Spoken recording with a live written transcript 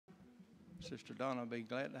Sister Donna will be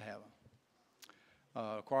glad to have them.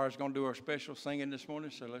 The choir's going to do our special singing this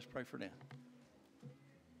morning, so let's pray for them.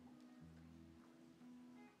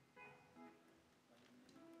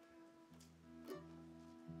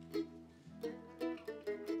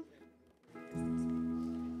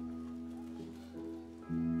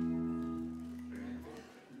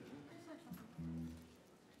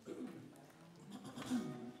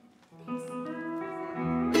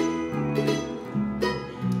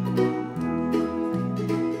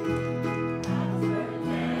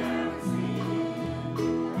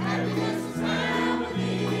 Happiness is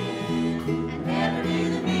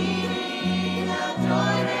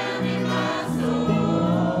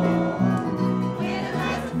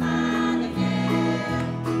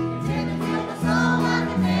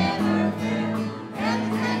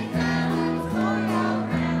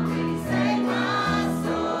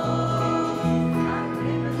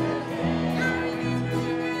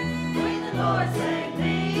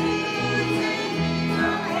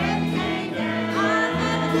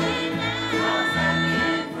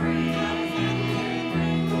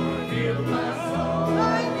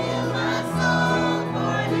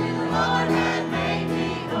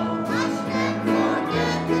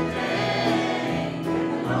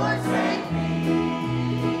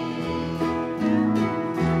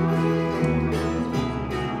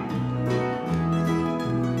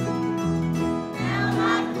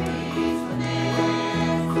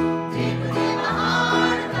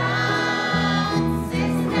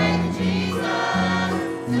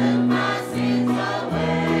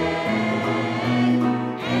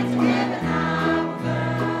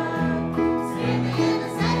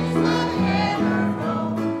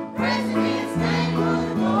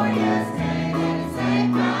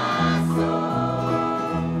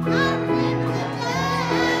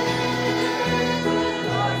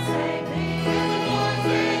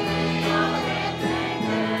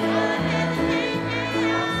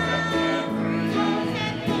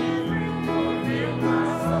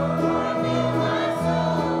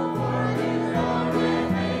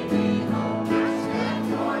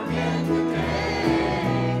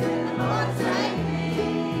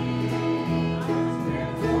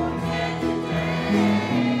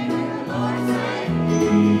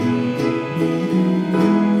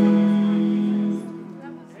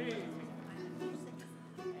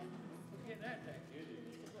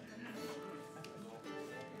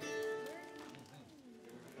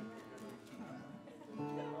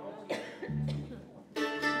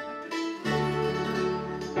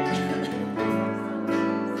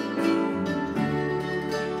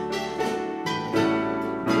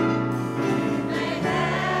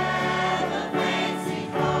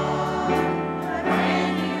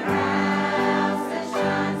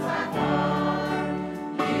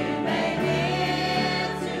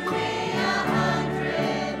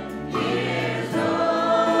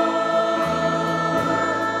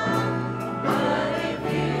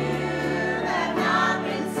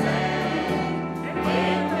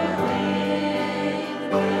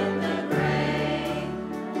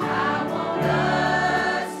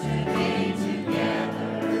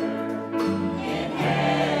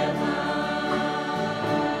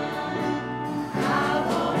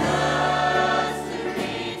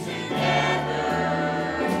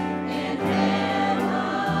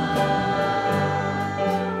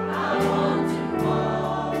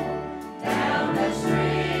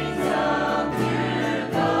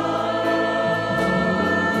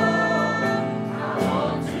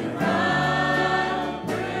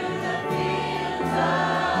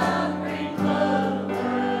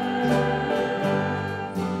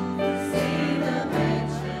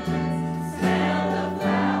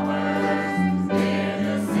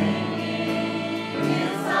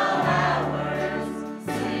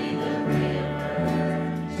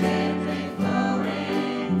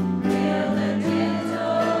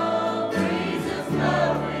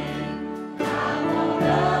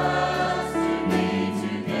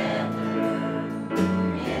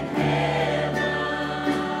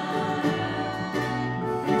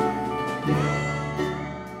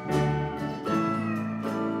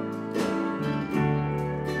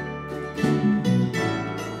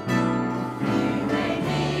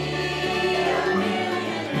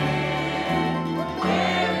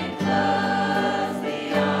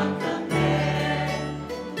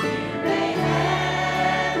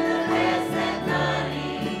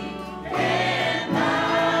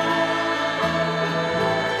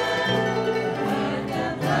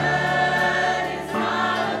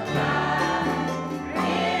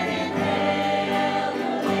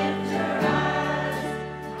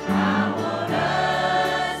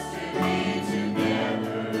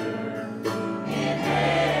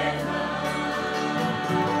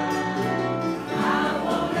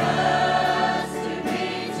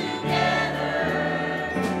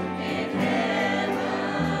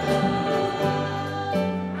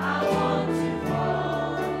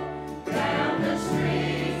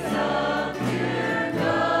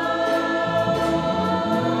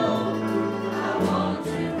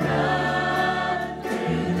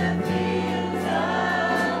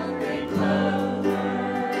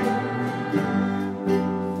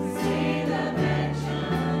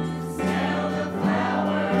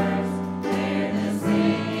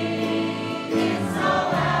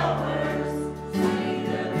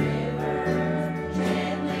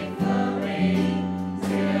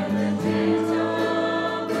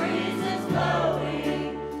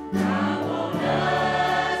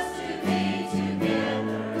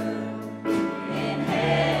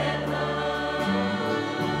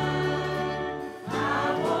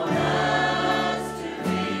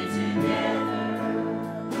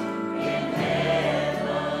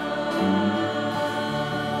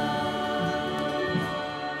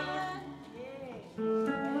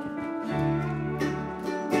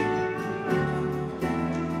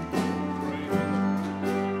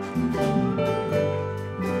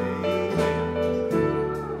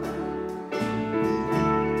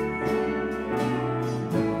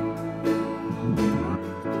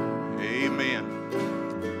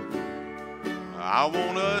I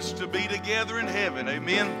want us to be together in heaven.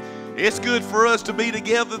 Amen. It's good for us to be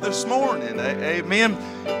together this morning. Amen.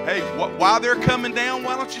 Hey, while they're coming down,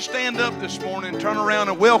 why don't you stand up this morning, turn around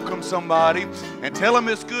and welcome somebody and tell them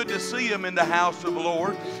it's good to see them in the house of the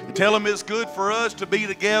Lord. And tell them it's good for us to be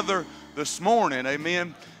together this morning.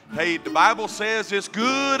 Amen. Hey, the Bible says it's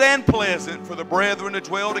good and pleasant for the brethren to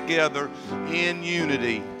dwell together in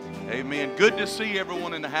unity. Amen. Good to see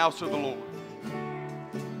everyone in the house of the Lord.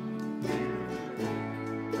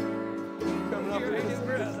 Coming up here.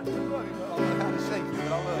 I don't know how to shake you,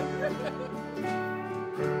 but I love you.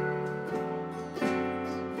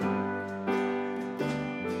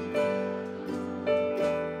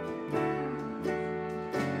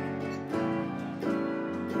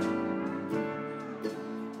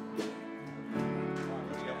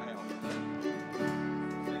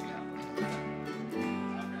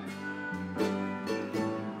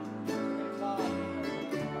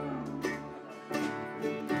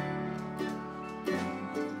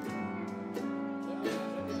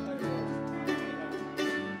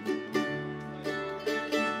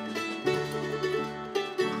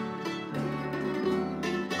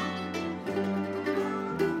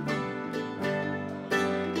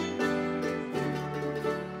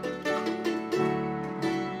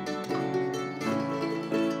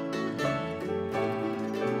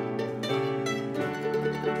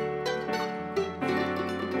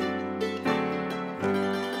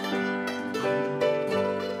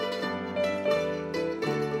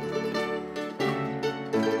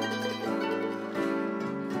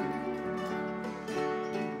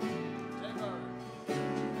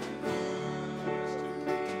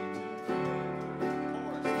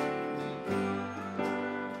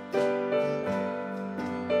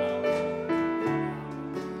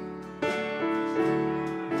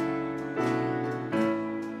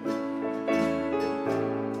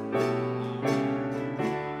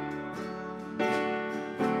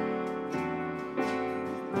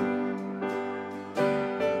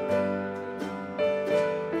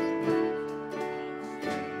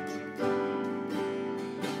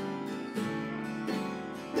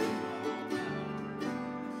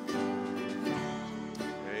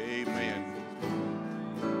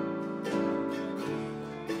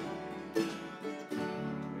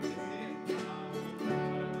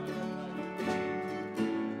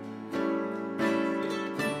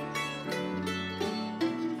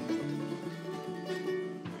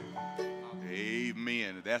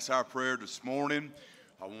 That's our prayer this morning.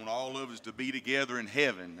 I want all of us to be together in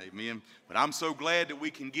heaven. Amen. But I'm so glad that we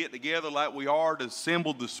can get together like we are to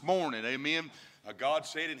assemble this morning. Amen. God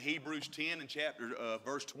said in Hebrews 10 and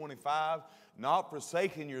verse 25, not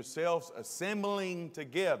forsaking yourselves, assembling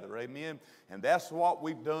together. Amen. And that's what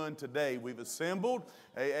we've done today. We've assembled.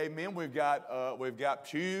 Amen. We've got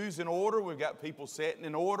pews in order. We've got people sitting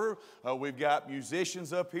in order. We've got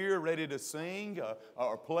musicians up here ready to sing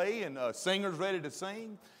or play, and singers ready to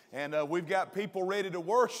sing. And we've got people ready to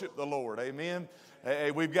worship the Lord. Amen.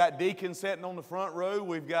 We've got deacons sitting on the front row.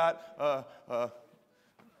 We've got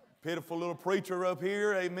pitiful little preacher up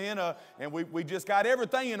here, amen, and we just got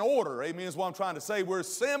everything in order, amen, is what I'm trying to say. We're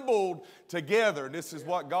assembled together. This is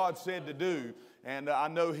what God said to do, and I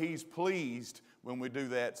know He's pleased when we do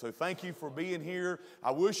that. So thank you for being here.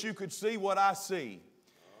 I wish you could see what I see.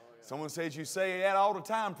 Someone says, you say that all the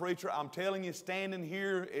time, preacher. I'm telling you, standing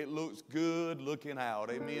here, it looks good looking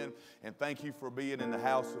out. Amen. And thank you for being in the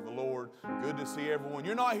house of the Lord. Good to see everyone.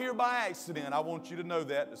 You're not here by accident. I want you to know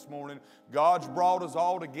that this morning. God's brought us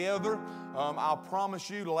all together. I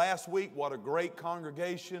promise you, last week, what a great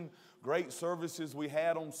congregation, great services we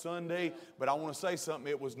had on Sunday. But I want to say something.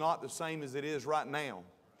 It was not the same as it is right now.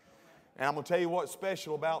 And I'm going to tell you what's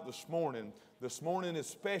special about this morning. This morning is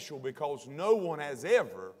special because no one has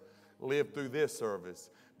ever lived through this service.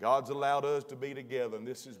 God's allowed us to be together, and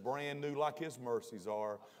this is brand new like His mercies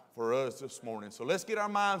are for us this morning. So let's get our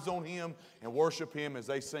minds on Him and worship Him as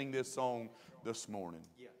they sing this song this morning.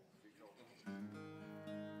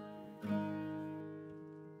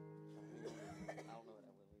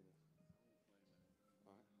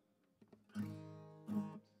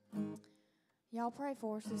 Y'all pray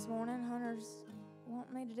for us this morning. Hunter's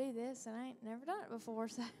wanting me to do this, and I ain't never done it before,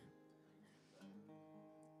 so.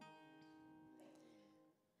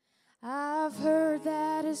 I've heard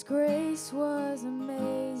that His grace was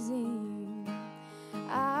amazing.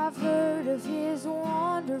 I've heard of His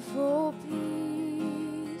wonderful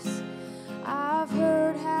peace. I've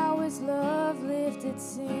heard how His love lifted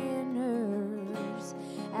sinners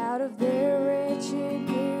out of their wretched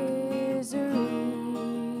misery.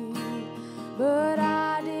 But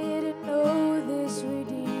I didn't know this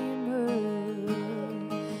Redeemer.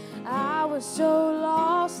 I was so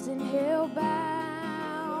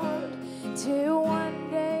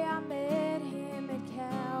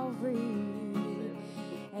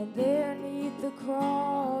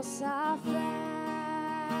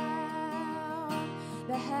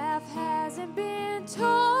The half hasn't been told.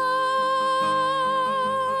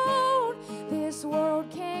 This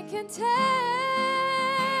world can't contain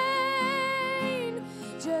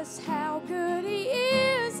just how good He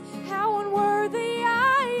is, how unworthy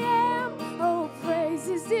I am. Oh, praise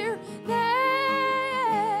His dear name.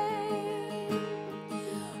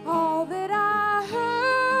 All that I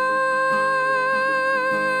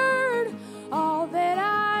heard, all that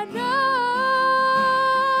I know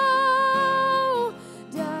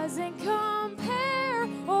doesn't compare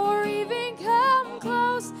or even come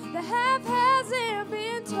close. The half hasn't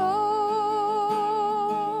been told.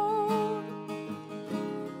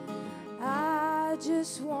 I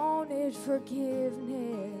just wanted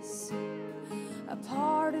forgiveness, a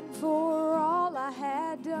pardon for all I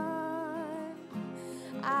had done.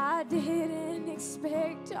 I didn't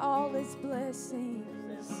expect all His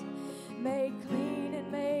blessings. Made clean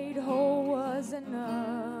and made whole was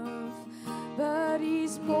enough. But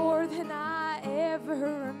He's more than I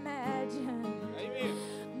ever imagined. Amen.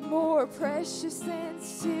 More precious than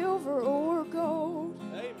silver or gold.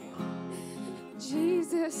 Amen.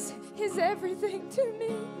 Jesus is everything to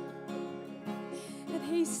me, and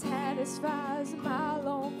He satisfies my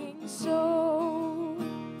longing soul.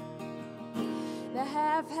 The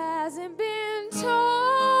half hasn't been told.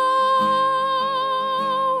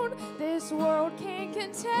 This world can't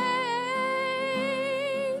contain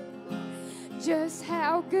just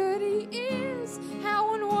how good He is,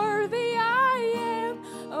 how unworthy I am.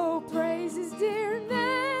 Oh, praise His dear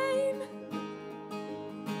name.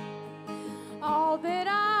 All that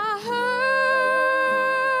I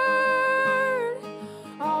heard,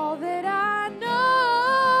 all that I know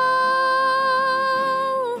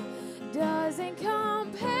doesn't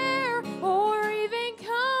compare or even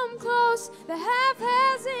come close. The half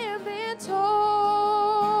hasn't been told.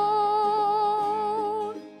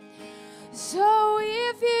 So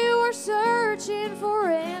if you are searching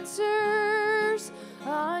for answers,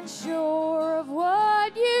 unsure of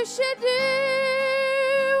what you should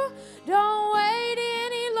do, don't wait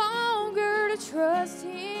any longer to trust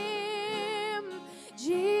Him.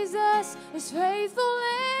 Jesus is faithful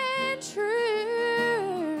and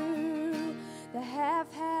true. The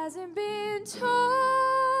half hasn't been told.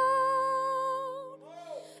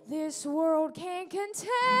 This world can't contain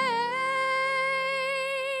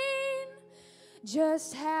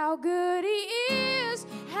just how good He is,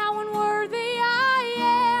 how unworthy I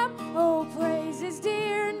am. Oh, praise His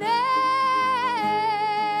dear name.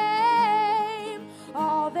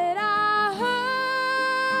 All that I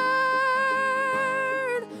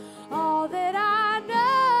heard, all that I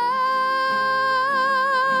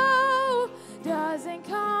know doesn't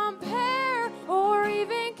compare or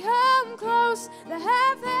even come close. The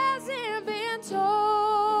half hasn't been told.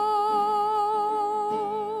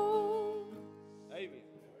 Amen.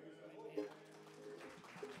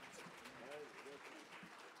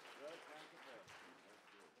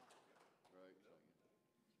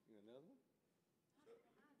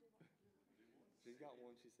 She's got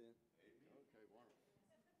one, she said.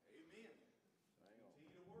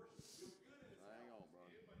 Hang on, bro.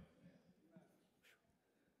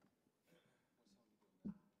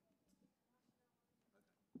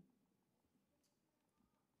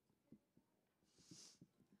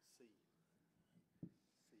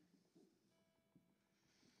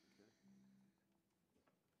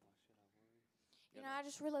 You know, I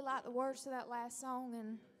just really like the words to that last song,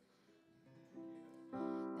 and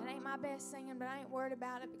that ain't my best singing, but I ain't worried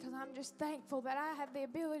about it because I'm just thankful that I have the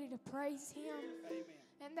ability to praise Him.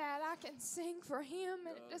 And that I can sing for Him,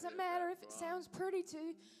 and it doesn't matter if it sounds pretty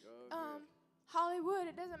to Hollywood.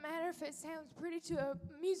 It doesn't matter if it sounds pretty to a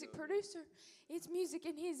music producer. It's music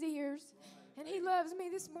in His ears, and He loves me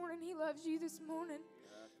this morning. He loves you this morning,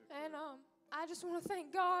 and I just want to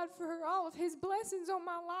thank God for all of His blessings on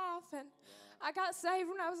my life. And I got saved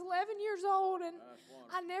when I was 11 years old, and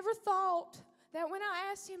I never thought that when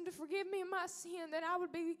I asked Him to forgive me of my sin, that I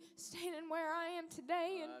would be standing where I am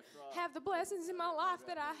today and have the blessings in my life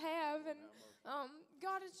that I have. And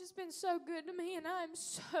God has just been so good to me, and I am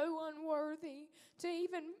so unworthy to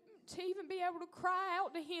even be able to cry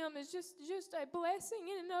out to Him is just a blessing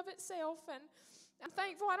in and of itself. And I'm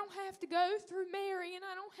thankful I don't have to go through Mary, and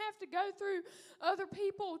I don't have to go through other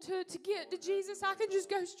people to get to Jesus. I can just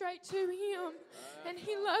go straight to Him. And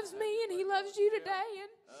He loves me, and He loves you today. And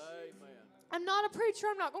I'm not a preacher.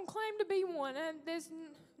 I'm not going to claim to be one. And there's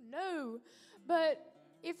no. But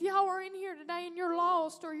If y'all are in here today and you're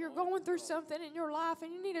lost or you're going through something in your life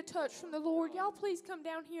and you need a touch from the Lord, y'all please come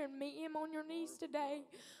down here and meet Him on your knees today.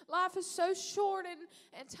 Life is so short and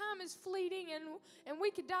time is fleeting, and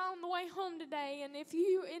we could die on the way home today. And if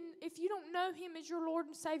you don't know Him as your Lord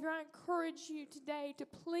and Savior, I encourage you today to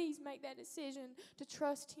please make that decision to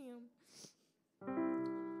trust Him.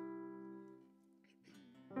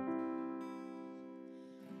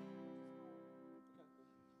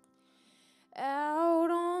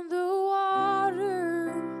 Out on the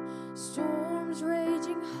water, storms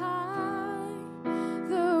raging high,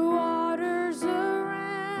 the waters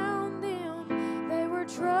around them, they were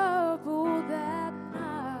troubled that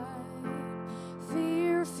night.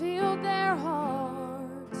 Fear filled their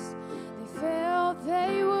hearts, they felt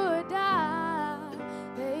they would die.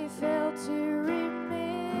 They failed to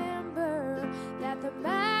remember that the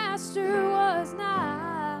Master was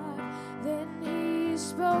nigh. Then He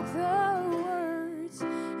spoke the words,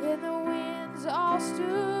 and the winds all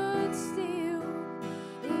stood still.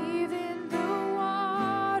 Even the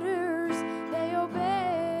waters, they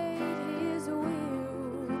obeyed His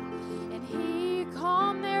will. And He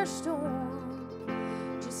calmed their storm,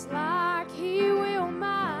 just like He will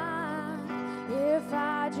mine. If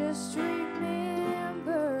I just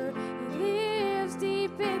remember He lives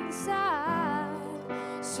deep inside.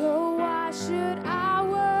 So why should I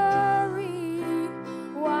worry?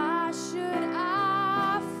 Why should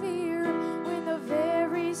I fear when the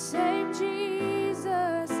very same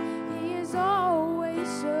Jesus, He is always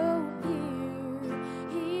so near?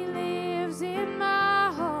 He lives in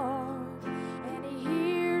my heart, and He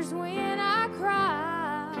hears when I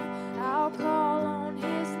cry. I'll call on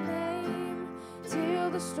His name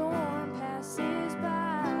till the storm passes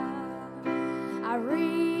by. I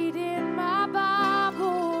read in my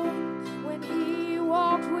Bible when He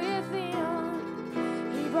walked with them.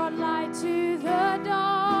 He brought light to the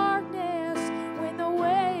darkness when the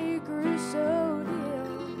way grew so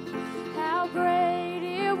dim. How great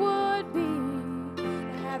it would be to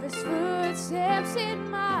have His footsteps in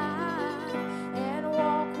mine and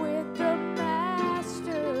walk with the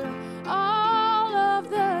Master all of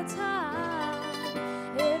the time.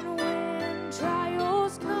 And when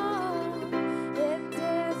trials come and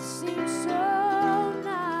death seems so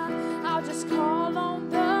nigh, I'll just call on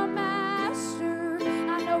the Master.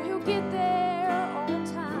 I know He'll get there on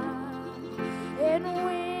time. And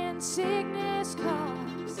when sickness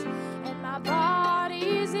comes and my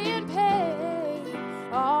body's in pain,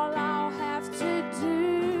 all I'll have to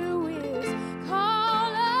do is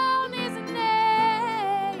call on His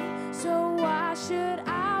name. So why should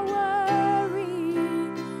I worry?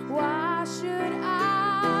 Why should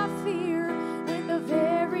I fear when the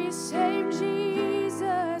very same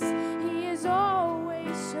Jesus, He is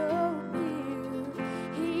always so near?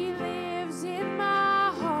 He lives in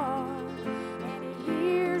my heart, and He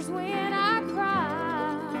hears when I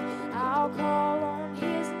cry. I'll call on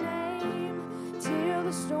His name till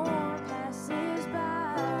the storm passes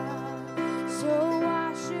by. So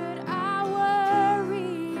why should I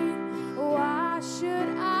worry? Why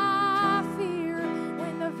should I fear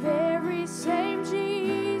when the very same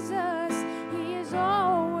Jesus, He is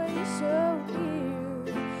always so near?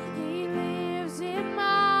 He lives in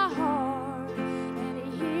my heart, and He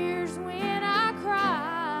hears when I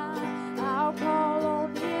cry. I'll call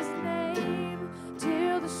on His name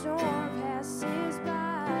till the storm passes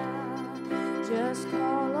by. Just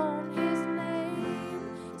call on His name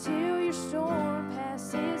till your storm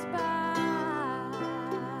passes by.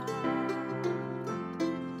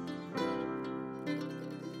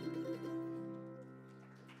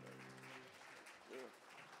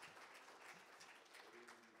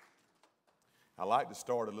 I like to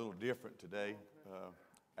start a little different today.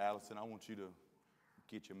 Allison, I want you to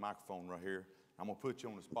get your microphone right here. I'm going to put you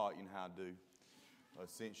on the spot. You know how I do.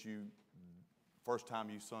 Since you, first time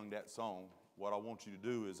you sung that song, what I want you to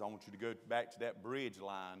do is I want you to go back to that bridge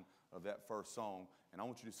line of that first song, and I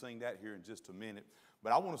want you to sing that here in just a minute.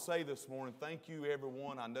 But I want to say this morning, thank you,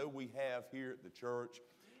 everyone. I know we have here at the church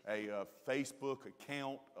a Facebook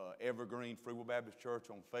account, Evergreen Free Will Baptist Church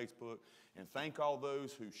on Facebook. And thank all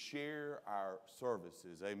those who share our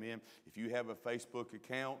services. Amen. If you have a Facebook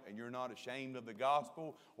account and you're not ashamed of the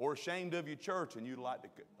gospel or ashamed of your church and you'd like to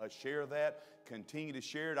share that, continue to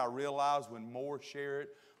share it. I realize when more share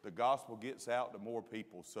it, the gospel gets out to more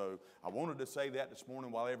people. So I wanted to say that this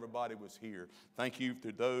morning while everybody was here. Thank you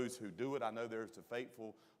to those who do it. I know there's the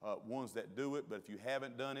faithful ones that do it, but if you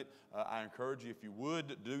haven't done it, I encourage you, if you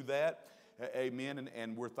would, do that. Amen,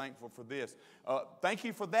 and we're thankful for this. Thank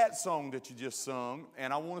you for that song that you just sung,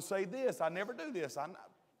 and I want to say this. I never do this. I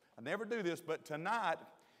never do this, but tonight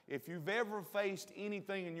if you've ever faced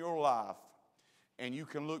anything in your life and you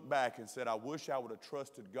can look back and said, I wish I would have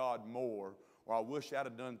trusted God more, or I wish I'd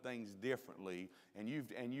have done things differently, and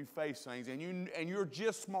you face things, and you're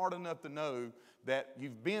just smart enough to know that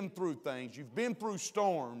you've been through things, you've been through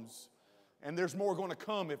storms, and there's more going to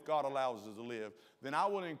come if God allows us to live, then I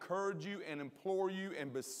will encourage you and implore you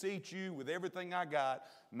and beseech you with everything I got,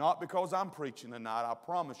 not because I'm preaching tonight, I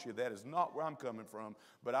promise you that is not where I'm coming from,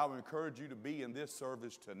 but I will encourage you to be in this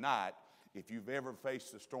service tonight if you've ever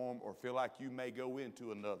faced a storm or feel like you may go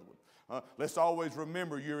into another one. Let's always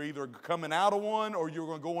remember you're either coming out of one or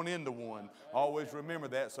you're going into one. Always remember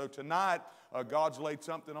that. So tonight, God's laid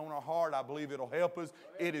something on our heart. I believe it'll help us.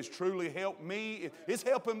 It has truly helped me. It's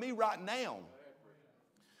helping me right now.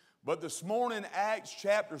 But this morning, Acts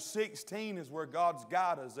chapter 16 is where God's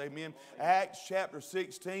got us, amen. Acts chapter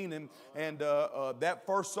 16, and that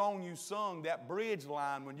first song you sung, that bridge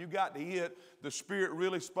line, when you got to it, the Spirit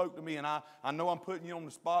really spoke to me. And I know I'm putting you on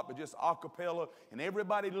the spot, but just a cappella. And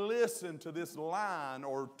everybody listen to this line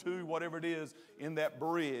or two, whatever it is, in that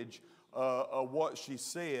bridge of what she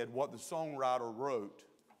said, what the songwriter wrote.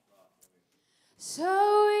 So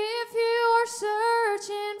if you are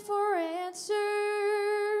searching for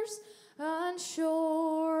answers,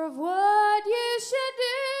 unsure of what you should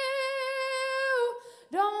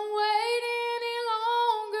do, don't wait any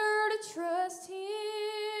longer to trust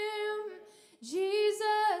Him.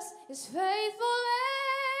 Jesus is faithful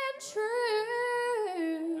and true.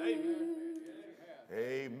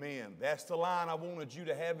 Amen. That's the line I wanted you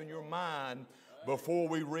to have in your mind before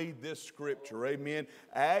we read this scripture. Amen.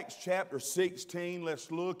 Acts chapter 16, let's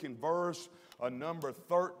look in verse number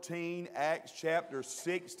 13. Acts chapter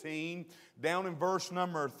 16, down in verse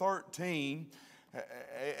number 13.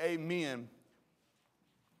 Amen.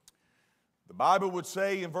 The Bible would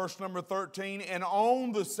say in verse number 13, and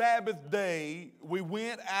on the Sabbath day we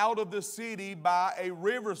went out of the city by a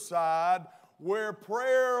riverside where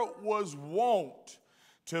prayer was wont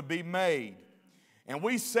to be made. And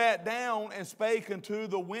we sat down and spake unto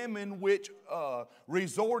the women which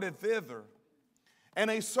resorted thither. And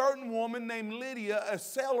a certain woman named Lydia, a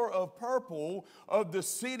seller of purple of the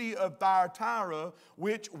city of Thyatira,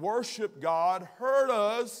 which worshiped God, heard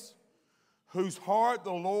us, whose heart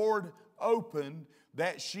the Lord opened,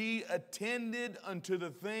 that she attended unto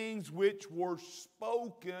the things which were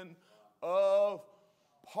spoken of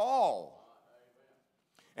Paul.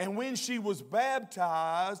 And when she was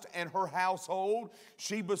baptized and her household,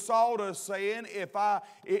 she besought us, saying,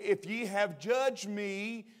 If ye have judged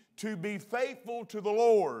me to be faithful to the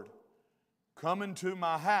Lord, come into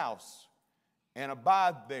my house and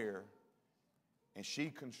abide there. And she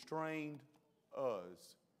constrained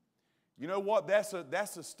us. You know what? That's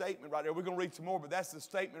a statement right there. We're going to read some more, but that's the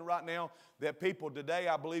statement right now that people today,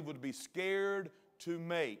 I believe, would be scared to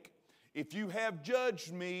make. If you have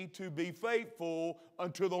judged me to be faithful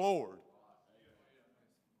unto the Lord.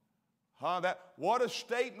 What a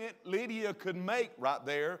statement Lydia could make right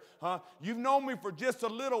there. You've known me for just a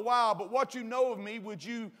little while, but what you know of me, would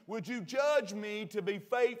you judge me to be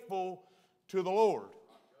faithful to the Lord?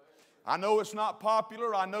 I know it's not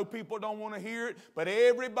popular. I know people don't want to hear it, but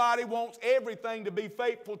everybody wants everything to be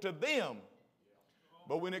faithful to them.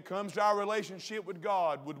 But when it comes to our relationship with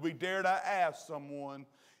God, would we dare to ask someone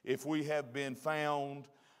if we have been found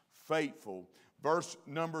faithful? Verse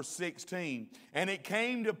number 16. And it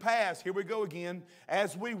came to pass, here we go again,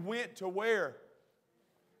 as we went to where?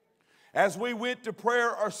 As we went to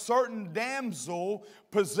prayer, a certain damsel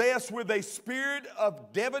possessed with a spirit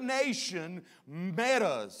of divination met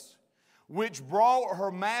us, which brought her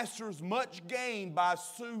masters much gain by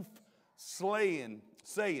soothsaying.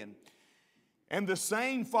 And the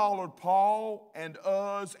same followed Paul and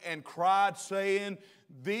us and cried, saying,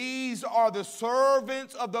 These are the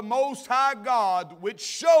servants of the Most High God, which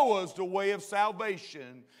show us the way of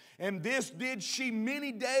salvation. And this did she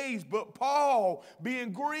many days. But Paul,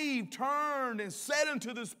 being grieved, turned and said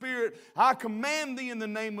unto the Spirit, I command thee in the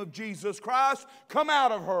name of Jesus Christ, come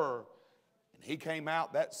out of her. And he came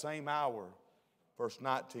out that same hour. Verse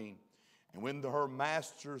 19. And when her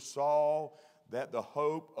masters saw that the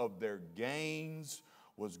hope of their gains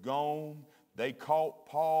was gone, they caught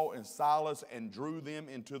Paul and Silas and drew them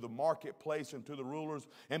into the marketplace and to the rulers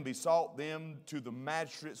and besought them to the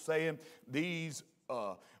magistrates, saying, These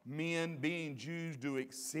men, being Jews, do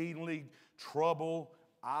exceedingly trouble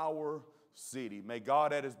our city. May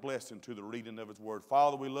God add His blessing to the reading of His word.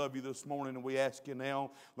 Father, we love You this morning, and we ask You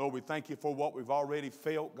now, Lord, we thank You for what we've already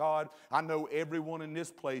felt, God. I know everyone in this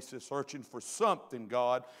place is searching for something,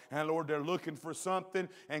 God, and Lord, they're looking for something,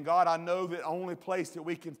 and God, I know that the only place that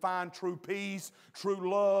we can find true peace, true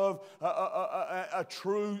love,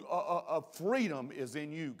 true freedom is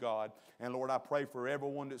in You, God. And Lord, I pray for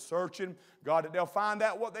everyone that's searching, God, that they'll find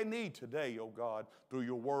out what they need today, oh God, through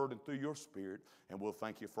Your word and through Your Spirit. And we'll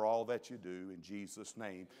thank You for all that You do in Jesus'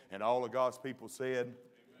 name. And all of God's people said,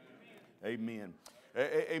 Amen.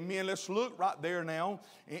 Amen. Let's look right there now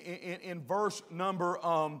in verse number,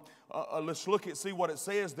 let's look at, see what it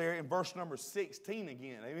says there in verse number 16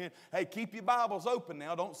 again. Amen. Hey, keep your Bibles open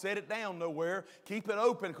now. Don't set it down nowhere. Keep it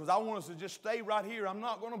open, because I want us to just stay right here. I'm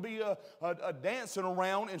not going to be dancing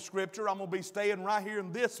around in Scripture. I'm going to be staying right here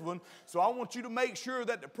in this one. So I want you to make sure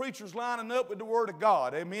that the preacher's lining up with the Word of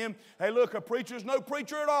God. Amen. Hey, look, a preacher's no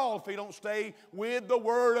preacher at all if he don't stay with the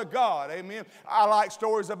Word of God. Amen. I like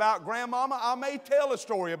stories about grandmama. I may tell a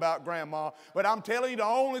story about grandma, but I'm telling you, the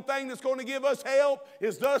only thing that's going to give us help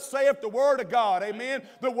is thus saith the Word of God. Amen.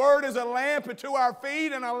 The Word is a lamp unto our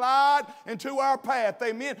feet and a light unto our path.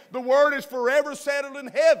 Amen. The Word is forever settled in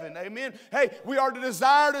heaven. Amen. Hey, we are to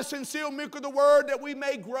desire the sincere milk of the Word, that we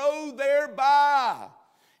may grow thereby.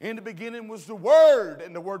 In the beginning was the Word,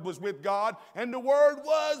 and the Word was with God, and the Word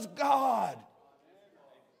was God.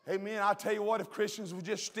 Amen. I tell you what, if Christians would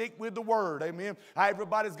just stick with the Word, amen.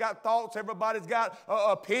 Everybody's got thoughts, everybody's got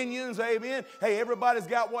opinions, amen. Hey, everybody's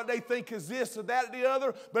got what they think is this or that or the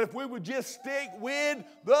other, but if we would just stick with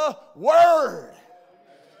the Word.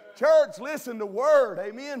 Church, listen to Word,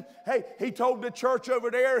 amen. Hey, He told the church over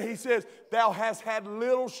there, He says, thou hast had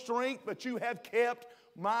little strength, but you have kept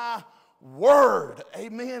my Word.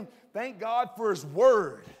 Amen. Thank God for His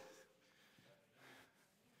Word.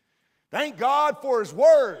 Thank God for His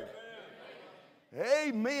Word.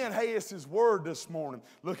 Amen. Hey, it's His Word this morning.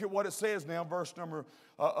 Look at what it says now, verse number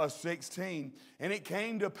 16. And it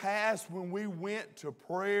came to pass when we went to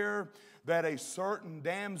prayer, that a certain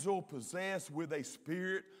damsel possessed with a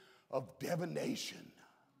spirit of divination.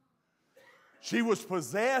 She was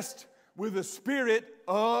possessed with a spirit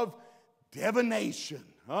of divination.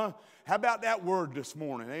 Huh? How about that word this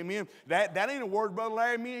morning? Amen. That ain't a word, Brother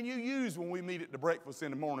Larry, me and you use when we meet at the breakfast in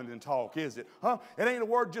the morning and talk, is it? Huh? It ain't a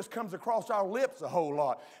word just comes across our lips a whole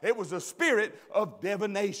lot. It was a spirit of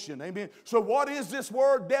divination. Amen. So what is this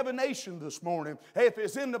word divination this morning? Hey, if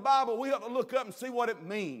it's in the Bible, we ought to look up and see what it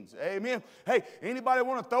means. Amen. Hey, anybody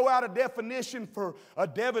want to throw out a definition for a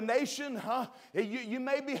divination? Huh? You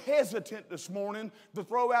may be hesitant this morning to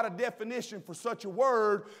throw out a definition for such a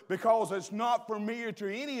word, because it's not familiar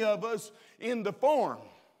to any of us in the form.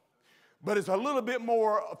 But it's a little bit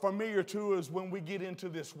more familiar to us when we get into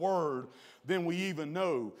this word than we even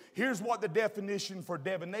know. Here's what the definition for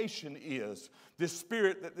divination is. This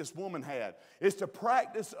spirit that this woman had. It's the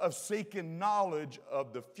practice of seeking knowledge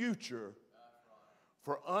of the future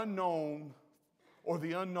for unknown or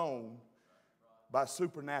the unknown by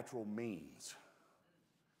supernatural means.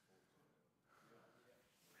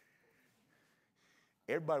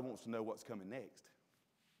 Everybody wants to know what's coming next.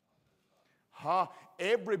 Huh?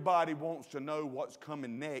 Everybody wants to know what's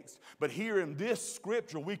coming next. But here in this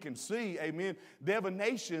scripture we can see, amen,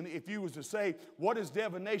 divination, if you was to say, what is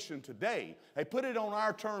divination today? Hey, put it on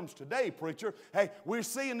our terms today, preacher. Hey, we're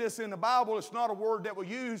seeing this in the Bible. It's not a word that we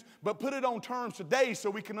use, but put it on terms today so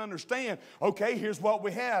we can understand. Okay, here's what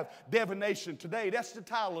we have. Divination today. That's the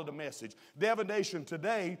title of the message. Divination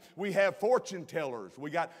today. We have fortune tellers. We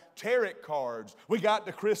got tarot cards. We got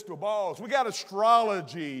the crystal balls. We got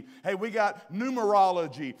astrology. Hey, we got numerology.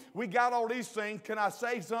 We got all these things. Can I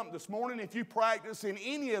say something this morning? If you practice in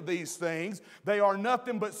any of these things, they are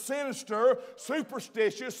nothing but sinister,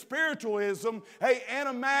 superstitious, spiritualism, hey, and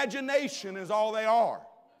imagination is all they are.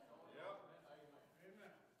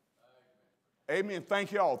 Amen.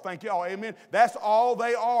 Thank y'all. Thank y'all. Amen. That's all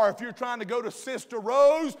they are. If you're trying to go to Sister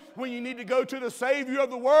Rose when you need to go to the Savior of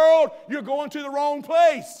the world, you're going to the wrong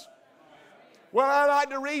place. Well, I like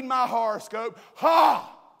to read my horoscope.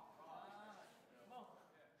 Ha!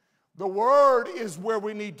 The Word is where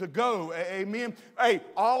we need to go. Amen. Hey,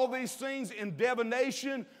 all these things in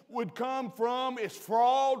divination would come from, it's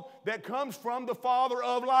fraud that comes from the father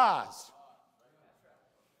of lies.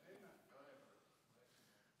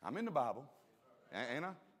 I'm in the Bible, ain't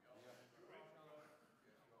I?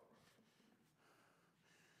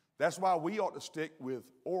 That's why we ought to stick with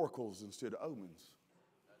oracles instead of omens.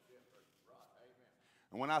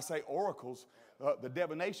 And when I say oracles, the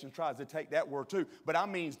divination tries to take that word too, but I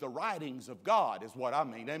mean the writings of God is what I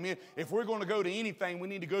mean. Amen. If we're going to go to anything, we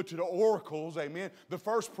need to go to the oracles. Amen. The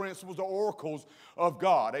first principles, the oracles of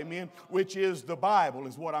God. Amen. Which is the Bible,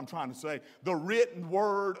 is what I'm trying to say. The written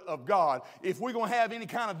word of God. If we're going to have any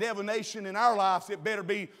kind of divination in our lives, it better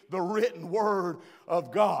be the written word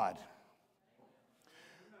of God.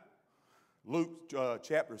 Luke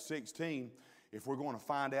chapter 16, if we're going to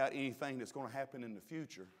find out anything that's going to happen in the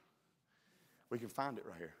future, we can find it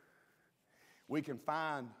right here. We can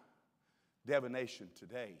find divination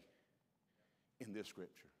today in this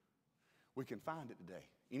scripture. We can find it today.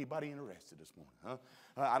 Anybody interested this morning, huh?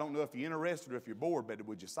 I don't know if you're interested or if you're bored, but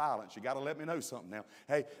would you silence? You got to let me know something now.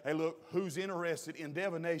 Hey, look, who's interested in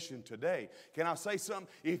divination today? Can I say something?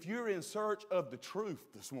 If you're in search of the truth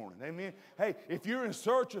this morning, amen? Hey, if you're in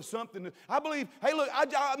search of something, I believe, hey, look,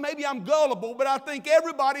 maybe I'm gullible, but I think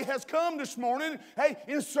everybody has come this morning, hey,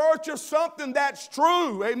 in search of something that's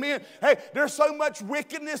true, amen? Hey, there's so much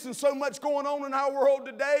wickedness and so much going on in our world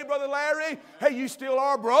today, Brother Larry. Hey, you still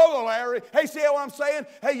are Brother Larry. Hey, see what I'm saying?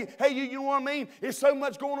 Hey, you know what I mean? There's so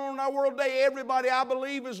much going on in our world today. Everybody, I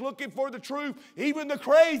believe, is looking for the truth. Even the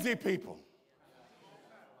crazy people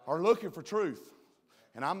are looking for truth.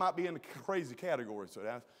 And I might be in the crazy category. So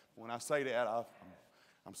when I say that,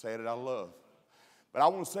 I'm saying it out of love. But I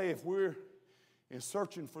want to say, if we're in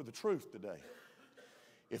searching for the truth today,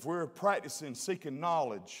 if we're practicing seeking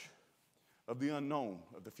knowledge of the unknown,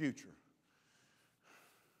 of the future,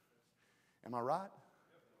 am I right?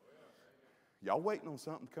 Y'all waiting on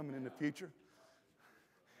something coming in the future?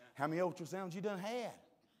 How many ultrasounds you done had?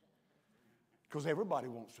 Because everybody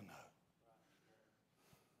wants to know.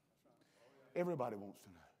 Everybody wants to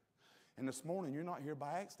know. And this morning, you're not here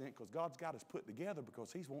by accident, because God's got us put together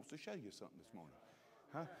because He wants to show you something this morning.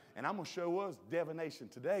 Huh? And I'm going to show us divination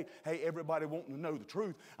today. Hey, everybody wanting to know the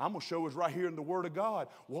truth. I'm going to show us right here in the Word of God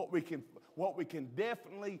what we can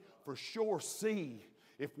definitely for sure see.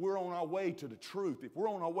 If we're on our way to the truth, if we're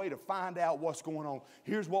on our way to find out what's going on,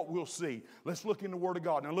 here's what we'll see. Let's look in the Word of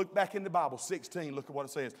God. Now look back in the Bible, 16, look at what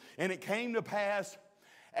it says. And it came to pass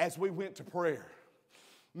as we went to prayer.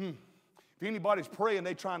 If anybody's praying,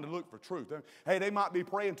 they're trying to look for truth. Hey, they might be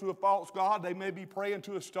praying to a false god. They may be praying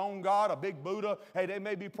to a stone god, a big Buddha. Hey, they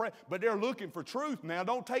may be praying, but they're looking for truth now.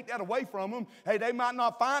 Don't take that away from them. Hey, they might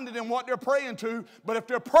not find it in what they're praying to, but if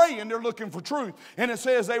they're praying, they're looking for truth. And it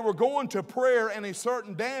says they were going to prayer, and a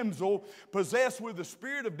certain damsel possessed with the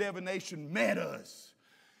spirit of divination met us.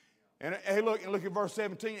 And hey, look at verse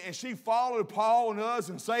 17. And she followed Paul and us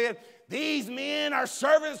and said, these men are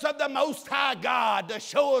servants of the Most High God to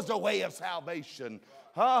show us the way of salvation.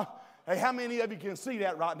 Huh? Hey, how many of you can see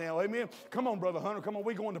that right now? Amen. Come on, Brother Hunter. Come on,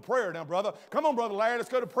 we're going to prayer now, brother. Come on, Brother Larry. Let's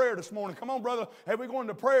go to prayer this morning. Come on, brother. Hey, we're going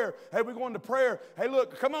to prayer. Hey, we're going to prayer. Hey,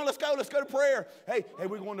 look, come on, let's go. Let's go to prayer. Hey,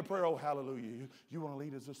 we're going to prayer. Oh, hallelujah. You want to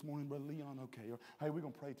lead us this morning, Brother Leon? Okay. Hey, we're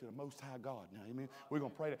going to pray to the Most High God now. Amen. We're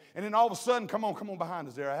going to pray. And then all of a sudden, come on behind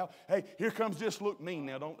us there, Al. Hey, here comes this. Look mean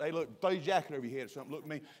now. Hey, look, throw your jacket over your head or something. Look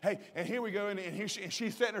mean. Hey, and here we go. And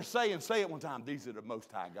she's sitting there say it one time. These are the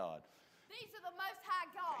Most High God. These are the Most High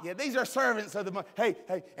God. Yeah, these are servants of the. Hey,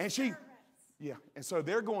 and she. Yeah, and so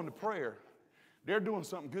they're going to prayer. They're doing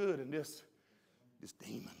something good, and this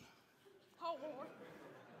demon, Oh, Lord.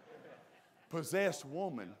 possessed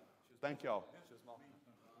woman. Thank y'all.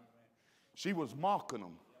 She was mocking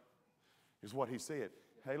them, is what he said.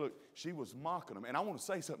 Hey, look, she was mocking them, and I want to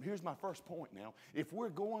say something. Here's my first point now. If we're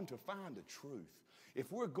going to find the truth, if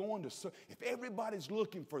everybody's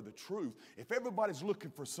looking for the truth, if everybody's looking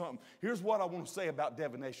for something, here's what I want to say about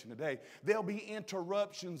divination today. There'll be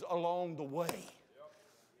interruptions along the way.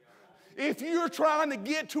 If you're trying to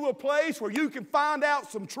get to a place where you can find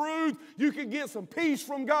out some truth, you can get some peace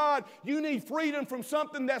from God, you need freedom from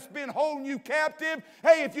something that's been holding you captive,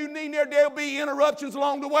 hey, if you need there'll be interruptions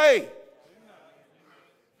along the way.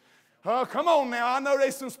 Come on now. I know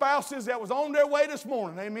there's some spouses that was on their way this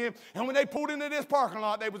morning, amen. And when they pulled into this parking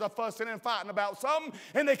lot, they was a fussing and fighting about something,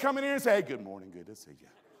 and they come in here and say, hey, good morning, good to see you.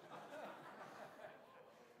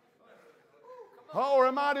 Oh, or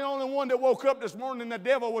am I the only one that woke up this morning and the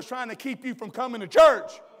devil was trying to keep you from coming to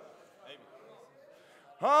church?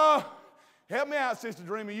 Help me out, Sister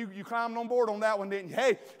Dreamer. You climbed on board on that one, didn't you?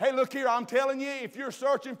 Hey, look here. I'm telling you, if you're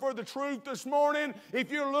searching for the truth this morning,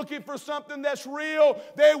 if you're looking for something that's real,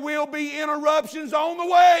 there will be interruptions on the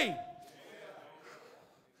way.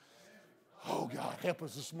 Oh, God, help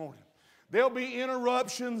us this morning. There'll be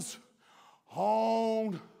interruptions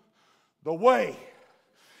on the way.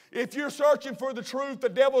 If you're searching for the truth, the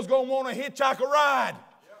devil's going to want to hitchhike a ride.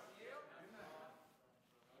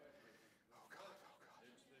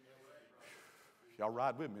 Y'all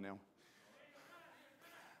ride with me now.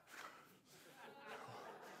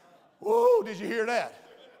 Woo! Did you hear that?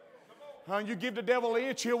 You give the devil an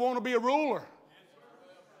inch, he'll want to be a ruler.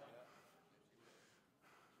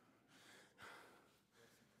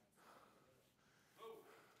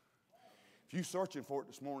 If you're searching for it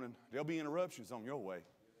this morning, there'll be interruptions on your way.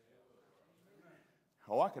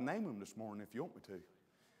 Oh, I can name them this morning if you want me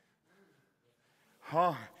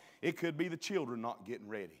to. It could be the children not getting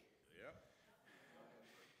ready.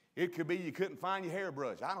 It could be you couldn't find your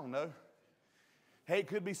hairbrush. I don't know. Hey, it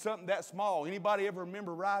could be something that small. Anybody ever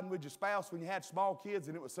remember riding with your spouse when you had small kids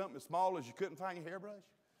and it was something as small as you couldn't find your hairbrush?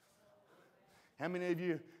 How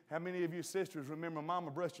many of you sisters remember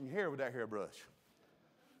mama brushing your hair with that hairbrush?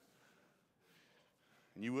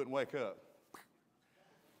 And you wouldn't wake up.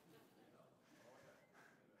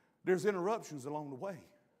 There's interruptions along the way.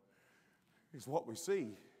 Is what we see.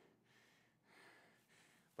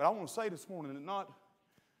 But I want to say this morning that not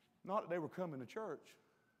that they were coming to church,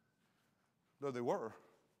 though they were.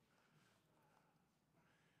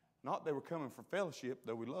 Not they were coming for fellowship,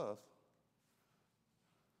 though we love.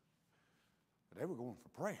 But they were going for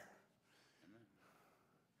prayer.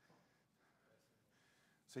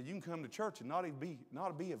 So you can come to church and not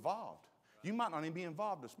be involved. You might not even be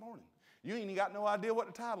involved this morning. You ain't even got no idea what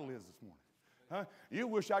the title is this morning. Huh? You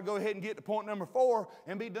wish I'd go ahead and get to point number 4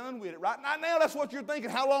 and be done with it. Right now, that's what you're thinking.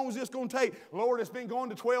 How long is this going to take? Lord, it's been going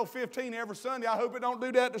to 12:15 every Sunday. I hope it don't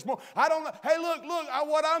do that this morning. I don't know. Hey, look,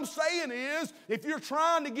 what I'm saying is, if you're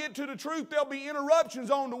trying to get to the truth, there'll be interruptions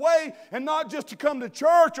on the way, and not just to come to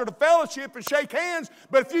church or to fellowship and shake hands,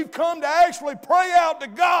 but if you've come to actually pray out to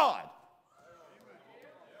God,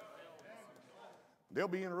 there'll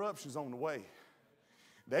be interruptions on the way.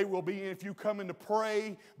 They will be if you come in to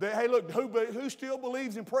pray. Hey, look, who still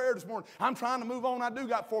believes in prayer this morning? I'm trying to move on. I do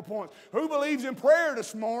got 4 points. Who believes in prayer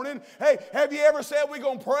this morning? Hey, have you ever said we're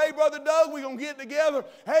going to pray, Brother Doug? We're going to get together.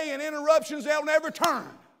 Hey, and interruptions, they'll never turn.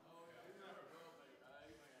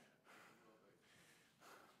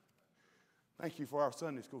 Thank you for our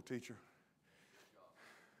Sunday school teacher.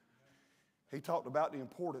 He talked about the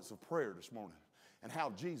importance of prayer this morning and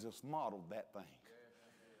how Jesus modeled that thing.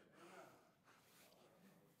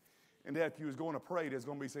 And that if you was going to pray, there's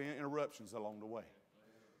going to be some interruptions along the way.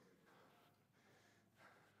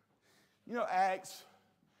 You know, Acts,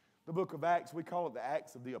 the book of Acts, we call it the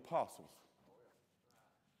Acts of the Apostles.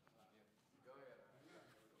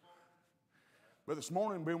 But this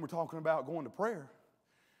morning, when we're talking about going to prayer,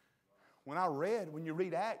 when you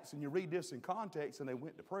read Acts and you read this in context, and they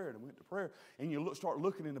went to prayer, and you start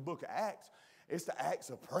looking in the book of Acts, it's the Acts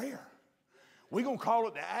of prayer. We're going to call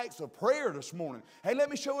it the Acts of prayer this morning. Hey, let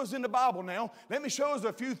me show us in the Bible now. Let me show us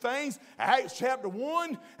a few things. Acts chapter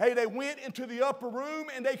 1, hey, they went into the upper room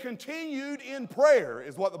and they continued in prayer,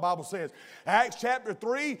 is what the Bible says. Acts chapter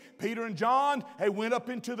 3, Peter and John, hey, went up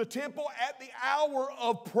into the temple at the hour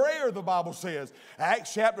of prayer, the Bible says.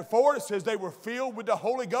 Acts chapter 4, it says they were filled with the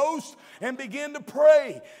Holy Ghost and began to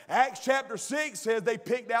pray. Acts chapter 6 says they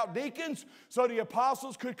picked out deacons so the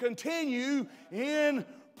apostles could continue in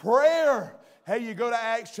prayer. Hey, you go to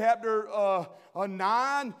Acts chapter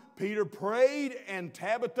 9, Peter prayed, and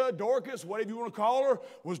Tabitha, Dorcas, whatever you want to call her,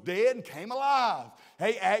 was dead and came alive.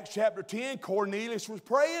 Hey, Acts chapter 10, Cornelius was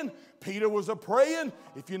praying, Peter was a-praying.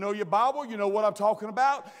 If you know your Bible, you know what I'm talking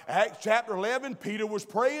about. Acts chapter 11, Peter was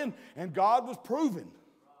praying, and God was proving.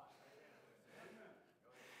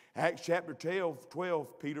 Acts chapter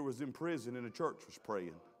 12, Peter was in prison, and the church was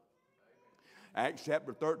praying. Acts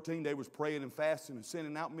chapter 13, they was praying and fasting and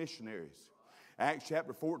sending out missionaries. Acts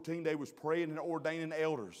chapter 14, they was praying and ordaining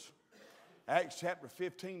elders. Acts chapter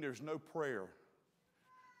 15, there's no prayer.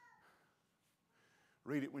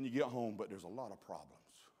 Read it when you get home, but there's a lot of problems.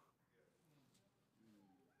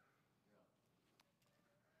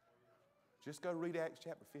 Just go read Acts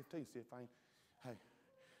chapter 15,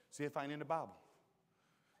 see if I ain't in the Bible.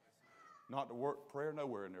 Not the word prayer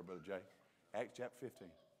nowhere in there, Brother Jay. Acts chapter 15.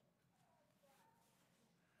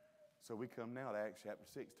 So we come now to Acts chapter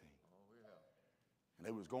 16. And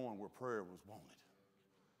they was going where prayer was wanted.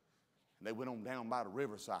 And they went on down by the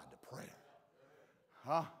riverside to prayer.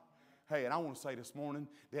 Huh? Hey, and I want to say this morning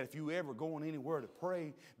that if you ever going anywhere to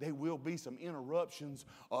pray, there will be some interruptions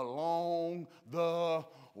along the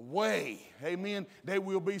way. Amen? There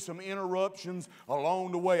will be some interruptions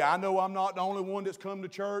along the way. I know I'm not the only one that's come to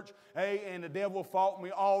church, hey, and the devil fought me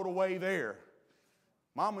all the way there.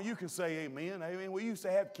 Mama, you can say amen. Amen. We used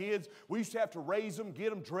to have kids. We used to have to raise them, get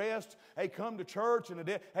them dressed. Hey, come to church. And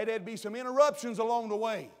hey, there'd be some interruptions along the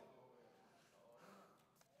way.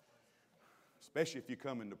 Especially if you're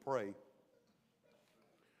coming to pray.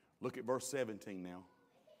 Look at verse 17 now.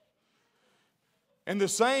 And the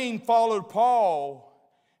same followed Paul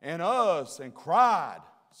and us and cried,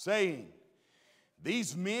 saying,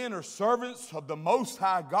 These men are servants of the Most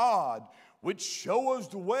High God, which show us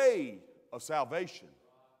the way of salvation.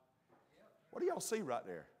 What do y'all see right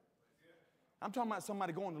there? I'm talking about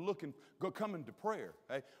somebody coming to prayer,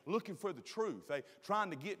 looking for the truth,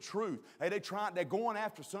 trying to get truth. They're going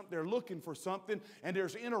after something, they're looking for something, and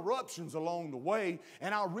there's interruptions along the way,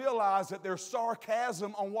 and I realize that there's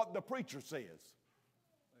sarcasm on what the preacher says.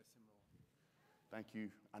 Thank you.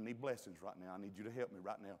 I need blessings right now. I need you to help me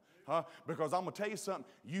right now. Because I'm going to tell you something.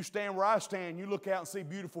 You stand where I stand, you look out and see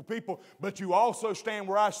beautiful people, but you also stand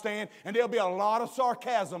where I stand, and there'll be a lot of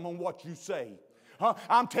sarcasm on what you say.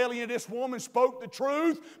 I'm telling you, this woman spoke the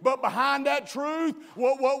truth, but behind that truth,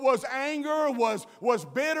 what was anger, was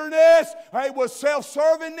bitterness, was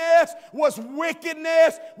self-servingness, was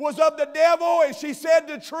wickedness, was of the devil, and she said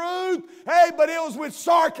the truth, but it was with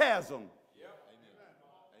sarcasm.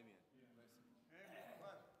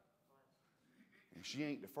 And she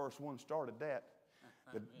ain't the first one started that.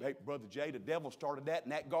 Brother Jay, the devil started that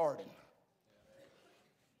in that garden.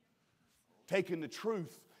 Taking the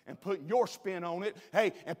truth and putting your spin on it,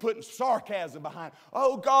 and putting sarcasm behind it.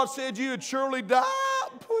 Oh, God said you would surely die.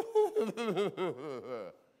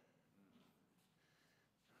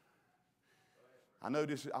 I know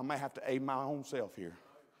this, I may have to aid my own self here.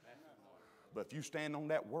 But if you stand on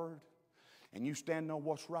that word, and you stand on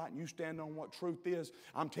what's right, and you stand on what truth is,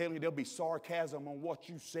 I'm telling you, there'll be sarcasm on what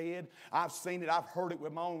you said. I've seen it. I've heard it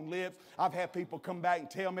with my own lips. I've had people come back and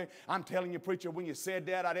tell me, I'm telling you, preacher, when you said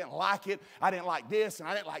that, I didn't like it. I didn't like this, and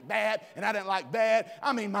I didn't like that, and I didn't like that.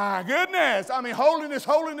 I mean, my goodness. I mean, holiness,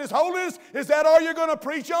 holiness, holiness. Is that all you're going to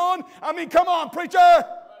preach on? I mean, come on, preacher.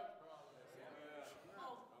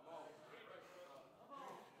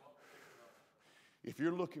 If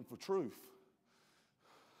you're looking for truth,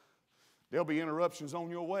 there'll be interruptions on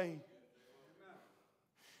your way.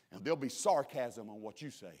 And there'll be sarcasm on what you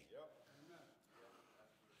say.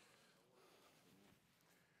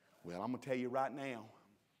 Well, I'm going to tell you right now,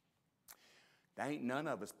 there ain't none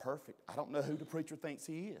of us perfect. I don't know who the preacher thinks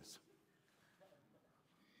he is.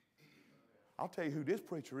 I'll tell you who this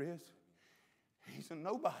preacher is. He's a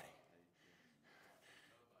nobody.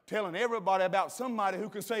 Telling everybody about somebody who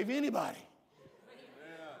can save anybody.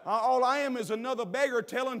 All I am is another beggar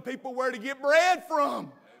telling people where to get bread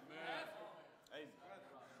from.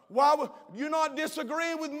 Why you're not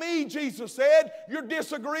disagreeing with me, Jesus said. You're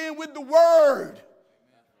disagreeing with the Word.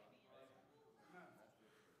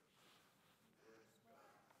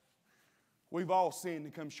 We've all sinned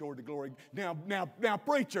and come short of glory. Now,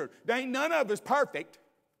 preacher, there ain't none of us perfect.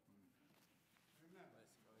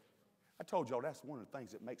 I told y'all that's one of the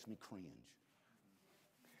things that makes me cringe.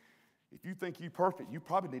 If you think you're perfect, you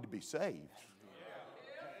probably need to be saved.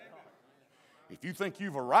 If you think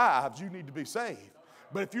you've arrived, you need to be saved.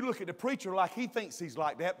 But if you look at the preacher like he thinks he's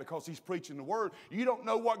like that because he's preaching the Word, you don't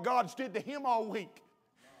know what God's did to him all week.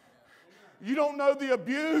 You don't know the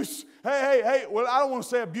abuse, well, I don't want to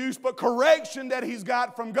say abuse, but correction that he's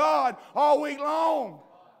got from God all week long.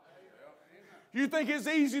 You think it's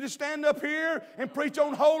easy to stand up here and preach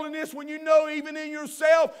on holiness when you know even in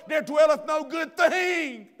yourself there dwelleth no good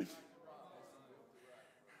thing?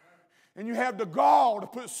 And you have the gall to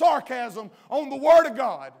put sarcasm on the Word of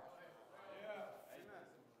God.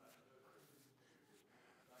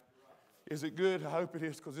 Is it good? I hope it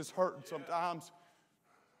is, because it's hurting sometimes.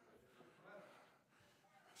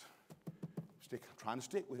 I'm trying to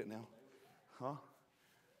stick with it now.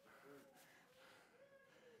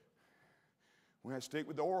 We have to stick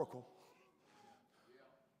with the oracle.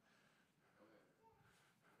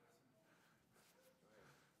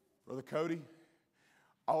 Brother Cody,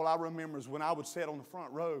 all I remember is when I would sit on the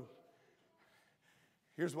front row,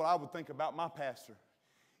 here's what I would think about my pastor.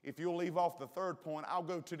 If you'll leave off the third point, I'll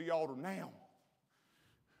go to the altar now.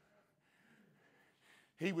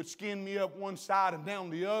 He would skin me up one side and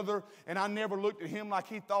down the other, and I never looked at him like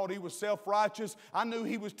he thought he was self-righteous. I knew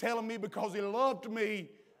he was telling me because he loved me.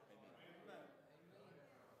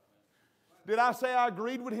 Did I say I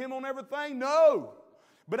agreed with him on everything? No.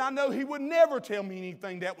 But I know he would never tell me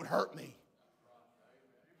anything that would hurt me.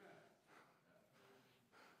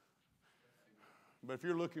 But if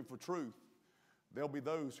you're looking for truth, there'll be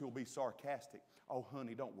those who will be sarcastic. Oh,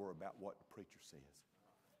 honey, don't worry about what the preacher says.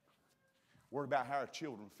 Worry about how our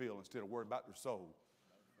children feel instead of worry about their soul.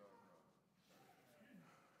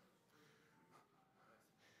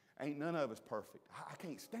 Ain't none of us perfect. I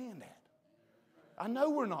can't stand that. I know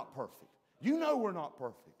we're not perfect. You know we're not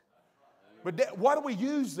perfect. But why do we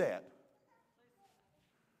use that?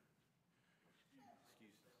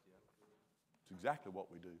 It's exactly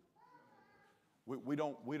what we do.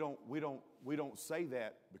 We don't say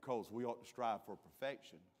that because we ought to strive for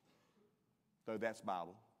perfection. though that's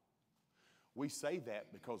Bible. We say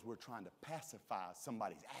that because we're trying to pacify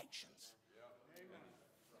somebody's actions.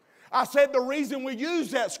 I said the reason we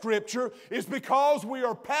use that scripture is because we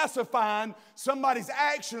are pacifying somebody's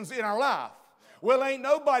actions in our life. Well, ain't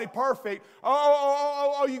nobody perfect.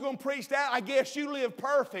 Oh, you going to preach that? I guess you live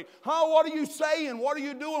perfect. Huh? What are you saying? What are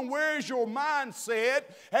you doing? Where is your mindset?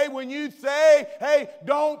 Hey, when you say, hey,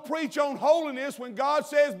 don't preach on holiness, when God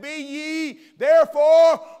says, be ye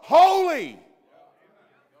therefore holy.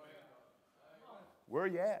 Where are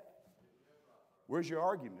you at? Where's your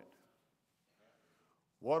argument?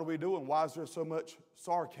 What are we doing? Why is there so much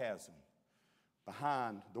sarcasm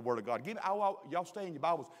behind the Word of God? Y'all stay in your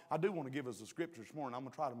Bibles. I do want to give us a scripture this morning. I'm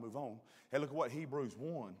going to try to move on. Hey, look at what Hebrews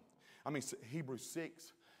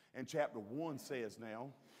 6 and chapter 1 says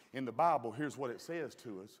now. In the Bible, here's what it says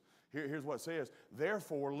to us. Here's what it says.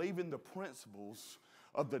 Therefore, leaving the principles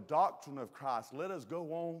of the doctrine of Christ, let us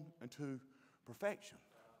go on into perfection.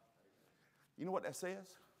 You know what that says?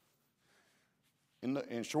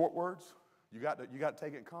 In short words, you got to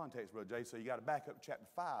take it in context, Brother Jay. So you got to back up to chapter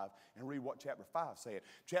 5 and read what chapter 5 said.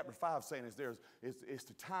 Chapter 5 saying it's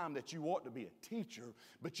the time that you ought to be a teacher,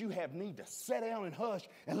 but you have need to sit down and hush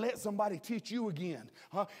and let somebody teach you again.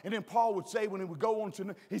 Huh? And then Paul would say when he would go on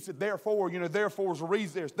to, he said, therefore is the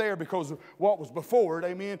reason it's there because of what was before it,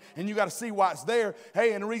 amen? And you got to see why it's there.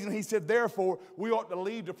 Hey, and the reason he said, therefore, we ought to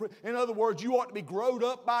leave in other words, you ought to be growed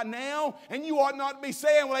up by now, and you ought not to be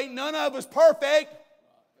saying, well, ain't none of us perfect.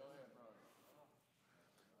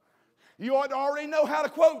 You ought to already know how to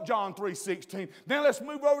quote John 3:16. Then let's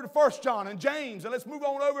move over to 1 John and James, and let's move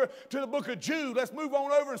on over to the book of Jude. Let's move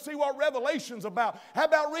on over and see what Revelation's about. How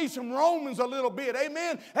about read some Romans a little bit?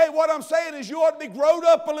 Amen? Hey, what I'm saying is you ought to be growed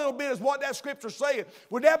up a little bit is what that scripture's saying.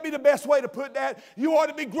 Would that be the best way to put that? You ought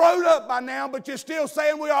to be growed up by now, but you're still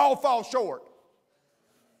saying we all fall short.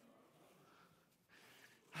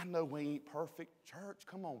 I know we ain't perfect, church.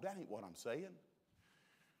 Come on, that ain't what I'm saying.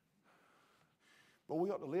 But we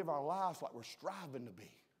ought to live our lives like we're striving to be.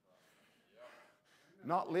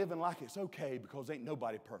 Not living like it's okay because ain't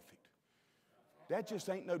nobody perfect. That just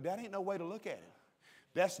ain't no way to look at it.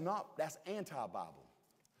 That's anti-Bible.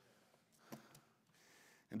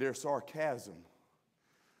 And there's sarcasm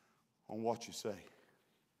on what you say.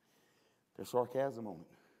 There's sarcasm on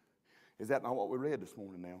it. Is that not what we read this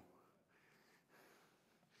morning now?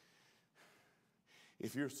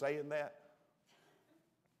 If you're saying that,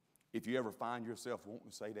 if you ever find yourself wanting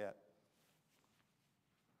to say that,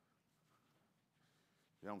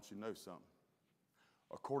 don't you know something?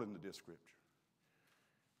 According to this scripture,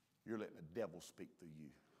 you're letting the devil speak through you.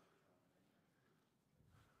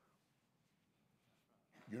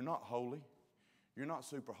 You're not holy. You're not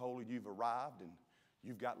super holy. You've arrived and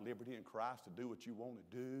you've got liberty in Christ to do what you want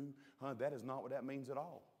to do. That is not what that means at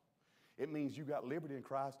all. It means you got liberty in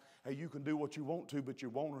Christ. Hey, you can do what you want to, but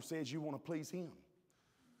your wanter says you want to please Him.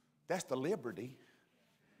 That's the liberty.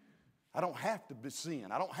 I don't have to be sin.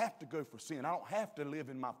 I don't have to go for sin. I don't have to live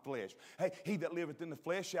in my flesh. Hey, he that liveth in the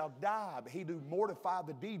flesh shall die, but he do mortify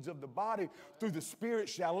the deeds of the body through the Spirit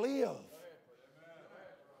shall live.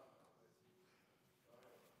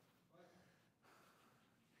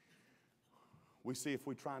 We see if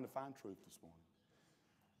we're trying to find truth this morning.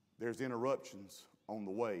 There's interruptions on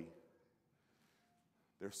the way.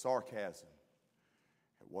 There's sarcasm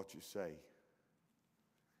at what you say.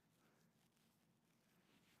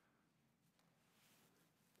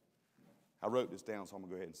 I wrote this down, so I'm going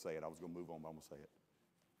to go ahead and say it. I was going to move on, but I'm going to say it.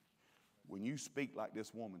 When you speak like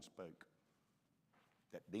this woman spoke,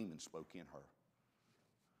 that demon spoke in her.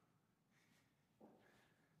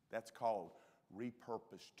 That's called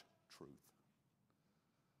repurposed truth.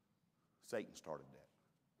 Satan started that.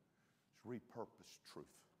 It's repurposed truth.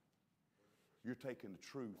 You're taking the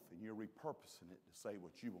truth and you're repurposing it to say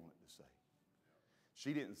what you want it to say.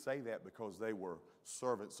 She didn't say that because they were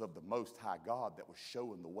servants of the Most High God that was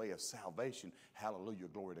showing the way of salvation. Hallelujah,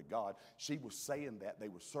 glory to God. She was saying that they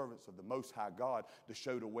were servants of the Most High God to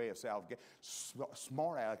show the way of salvation.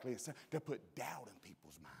 Smart aleckly, to put doubt in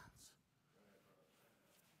people's minds.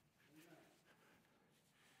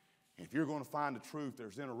 If you're going to find the truth,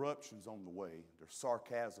 there's interruptions on the way. There's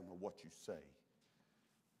sarcasm of what you say.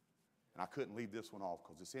 And I couldn't leave this one off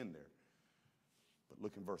because it's in there. But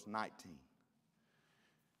look in verse 19.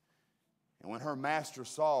 And when her master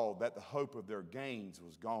saw that the hope of their gains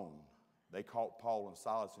was gone, they caught Paul and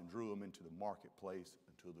Silas and drew them into the marketplace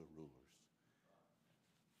and to the rulers.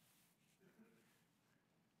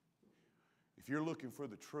 If you're looking for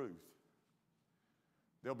the truth,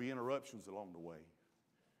 there'll be interruptions along the way.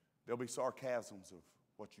 There'll be sarcasms of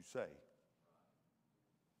what you say.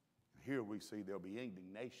 Here we see there'll be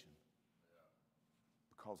indignation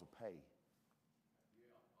because of pay.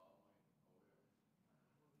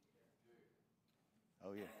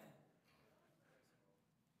 Oh, yeah.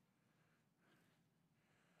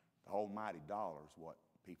 The almighty dollar is what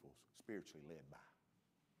people's spiritually led by.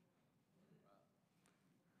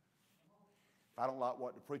 If I don't like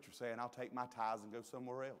what the preacher's saying, I'll take my tithes and go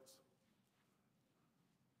somewhere else.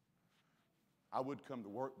 I would come to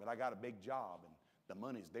work, but I got a big job, and the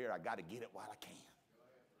money's there. I got to get it while I can.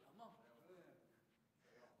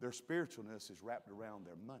 Their spiritualness is wrapped around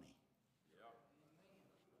their money.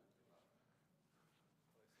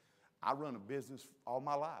 I run a business all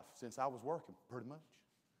my life since I was working, pretty much.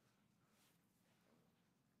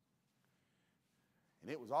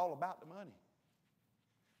 And it was all about the money.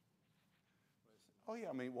 Oh, yeah,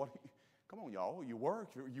 I mean, what? Come on, y'all. You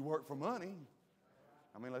work for money.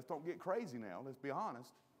 I mean, let's don't get crazy now. Let's be honest.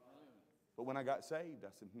 But when I got saved, I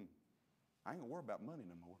said, I ain't going to worry about money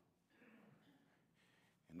no more.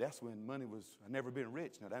 And that's when money was, I'd never been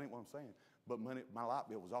rich. Now, that ain't what I'm saying. But money, my light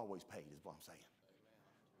bill was always paid, is what I'm saying.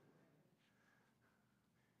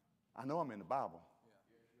 I know I'm in the Bible.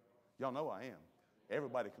 Y'all know I am.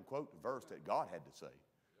 Everybody can quote the verse that God had to say.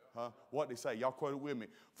 Huh? What did he say? Y'all quote it with me.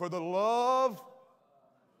 For the love.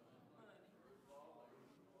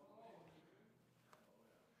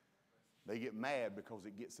 They get mad because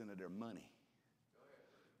it gets into their money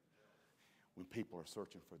when people are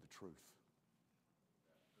searching for the truth.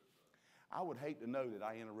 I would hate to know that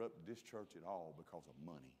I interrupted this church at all because of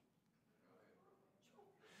money.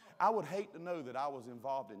 I would hate to know that I was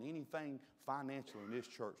involved in anything financial in this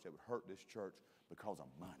church that would hurt this church because of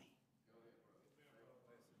money.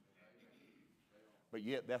 But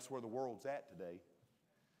yet that's where the world's at today.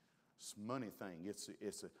 It's a money thing.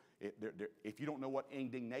 If you don't know what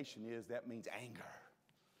indignation is, that means anger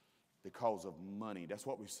because of money. That's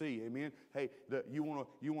what we see. Amen. Hey, you want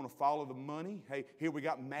to follow the money? Hey, here we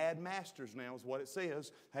got mad masters now is what it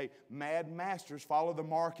says. Hey, mad masters follow the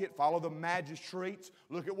market, follow the magistrates.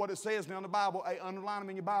 Look at what it says now in the Bible. Hey, underline them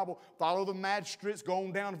in your Bible. Follow the magistrates. Go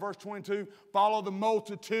on down to verse 22. Follow the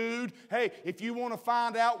multitude. Hey, if you want to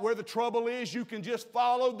find out where the trouble is, you can just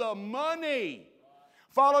follow the money.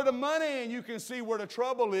 Follow the money and you can see where the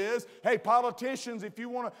trouble is. Hey, politicians, if you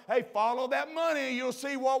want to, hey, follow that money and you'll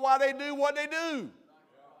see why they do what they do.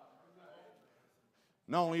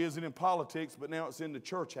 Not only is it in politics, but now it's in the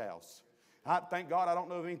church house. Thank God I don't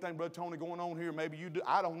know of anything, Brother Tony, going on here. Maybe you do.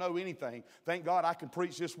 I don't know anything. Thank God I can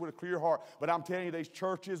preach this with a clear heart. But I'm telling you, these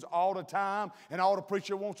churches all the time, and all the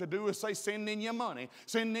preacher wants to do is say, send in your money,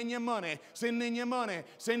 send in your money, send in your money,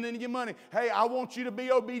 send in your money. Hey, I want you to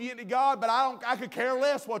be obedient to God, but I could care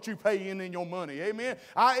less what you pay in your money. Amen.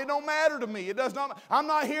 It don't matter to me. It does not. I'm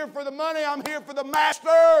not here for the money. I'm here for the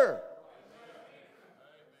master.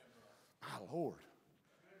 My Lord.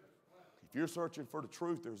 If you're searching for the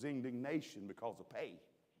truth, there's indignation because of pay.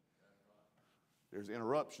 There's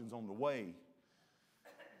interruptions on the way.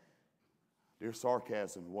 There's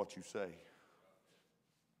sarcasm in what you say.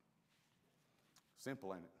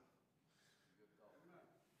 Simple, ain't it?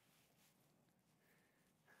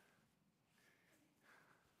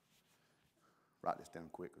 Write this down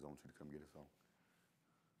quick because I want you to come get us on.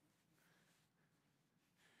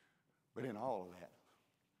 But in all of that,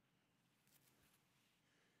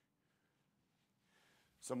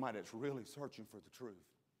 somebody that's really searching for the truth.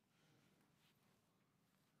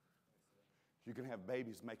 You can have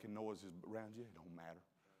babies making noises around you. It don't matter.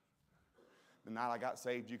 The night I got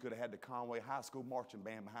saved, you could have had the Conway High School marching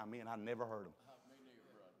band behind me, and I never heard them.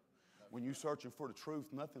 When you're searching for the truth,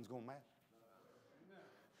 nothing's going to matter.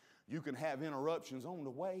 You can have interruptions on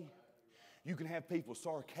the way. You can have people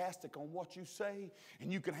sarcastic on what you say,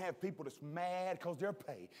 and you can have people that's mad because they're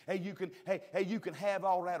paid. Hey, you can have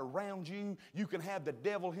all that around you. You can have the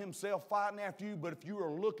devil himself fighting after you, but if you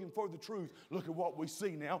are looking for the truth, look at what we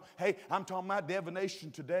see now. Hey, I'm talking about divination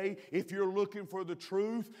today. If you're looking for the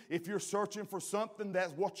truth, if you're searching for something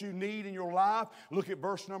that's what you need in your life, look at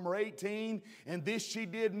verse number 18. And this she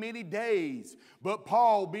did many days. But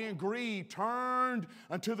Paul, being grieved, turned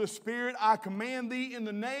unto the Spirit, I command thee in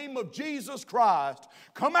the name of Jesus Christ,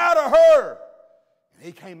 come out of her. And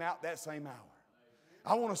he came out that same hour.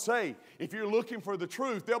 I want to say, if you're looking for the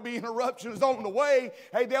truth, there'll be interruptions on the way.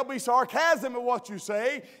 Hey, there'll be sarcasm in what you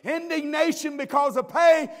say, indignation because of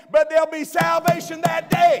pay, but there'll be salvation that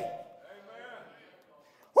day.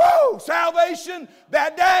 Amen. Woo! Salvation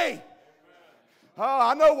that day. Oh,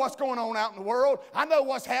 I know what's going on out in the world. I know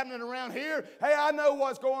what's happening around here. Hey, I know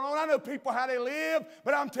what's going on. I know people how they live,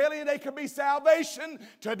 but I'm telling you, there could be salvation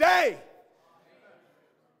today.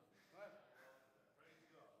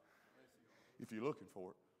 If you're looking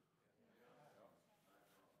for it.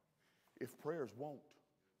 If prayers won't,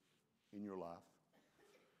 in your life.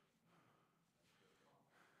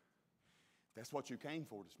 That's what you came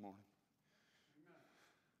for this morning.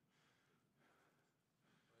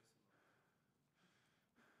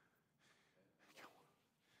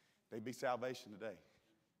 There'd be salvation today.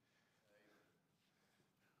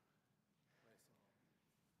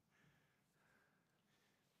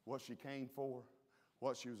 What she came for,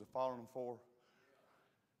 what she was falling for,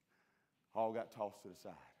 all got tossed to the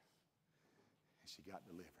side. And she got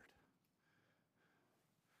delivered.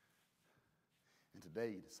 And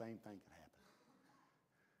today, the same thing could happen.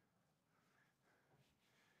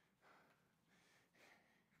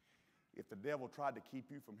 If the devil tried to keep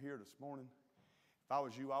you from here this morning, if I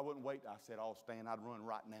was you, I wouldn't wait. I said, I'll stand. I'd run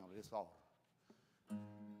right now to this altar. And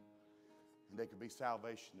there could be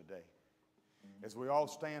salvation today. As we all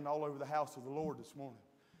stand all over the house of the Lord this morning,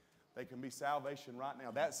 there can be salvation right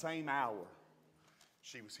now. That same hour,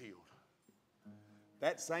 she was healed.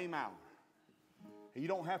 That same hour. You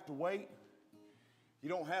don't have to wait. You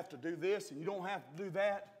don't have to do this and you don't have to do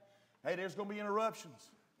that. Hey, there's going to be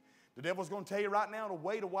interruptions. The devil's going to tell you right now to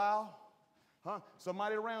wait a while.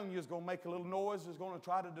 Somebody around you is going to make a little noise, is going to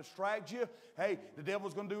try to distract you. Hey, the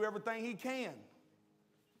devil's going to do everything he can.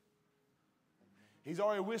 He's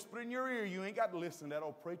already whispered in your ear. You ain't got to listen to that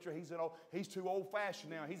old preacher. He's too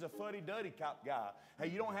old-fashioned now. He's a fuddy-duddy type guy.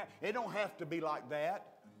 Hey, it don't have to be like that.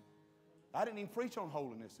 I didn't even preach on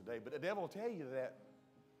holiness today, but the devil will tell you that.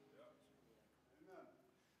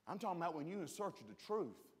 I'm talking about when you're in search of the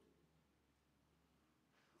truth.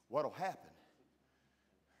 What'll happen?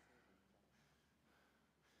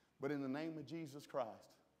 But in the name of Jesus Christ,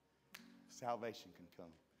 salvation can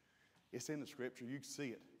come. It's in the scripture. You can see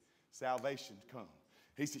it. Salvation come.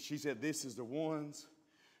 She said, this is the ones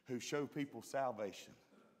who show people salvation.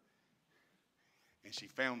 And she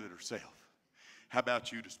found it herself. How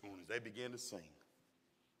about you this morning? They began to sing.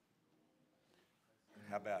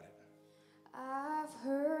 How about it? I've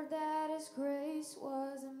heard that His grace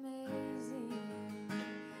was amazing.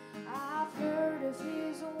 I've heard of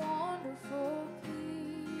His wonderful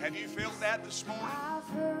peace. Have you felt that this morning? I've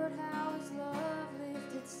heard how His love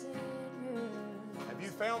lifted sinners. Have you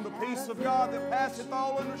found the peace of God that passeth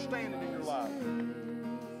all understanding in your life?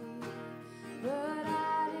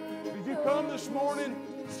 Did you come this morning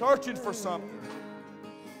searching for something?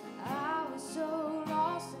 I was so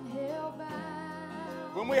lost and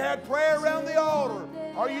hell-bound. When we had prayer around the altar,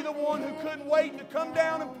 are you the one who couldn't wait to come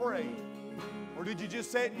down and pray? Or did you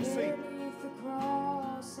just sit in your seat? Beneath the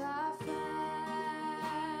cross I found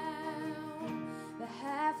the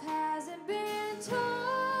half hasn't been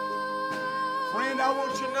told. Friend, I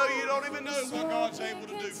want you to know you don't even know what God's able to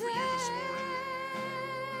do for you this morning.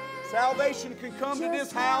 Salvation can come to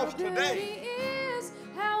this house today.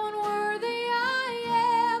 How unworthy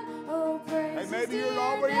I am. Oh, praise. Hey, maybe you're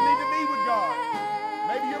not where you need to be with God.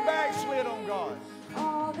 Maybe you're backslid on God.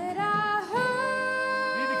 All that I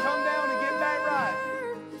heard. You need to come down and get back right.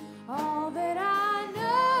 All that I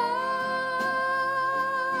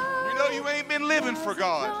know. You know you ain't been living for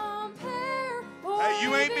God. Hey,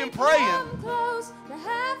 you ain't been praying.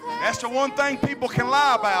 That's the one thing people can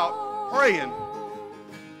lie about, praying.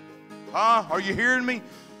 Huh? Are you hearing me?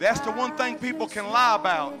 That's the one thing people can lie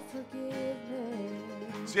about.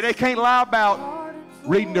 See, they can't lie about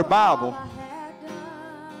reading their Bible.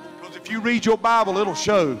 Because if you read your Bible, it'll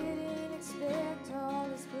show.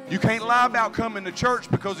 You can't lie about coming to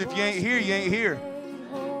church because if you ain't here, you ain't here.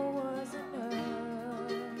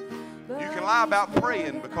 You can lie about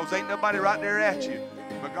praying because ain't nobody right there at you.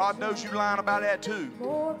 But God knows you lying about that too.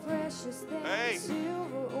 Hey.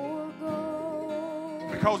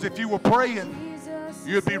 Because if you were praying,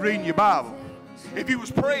 you'd be reading your Bible. If you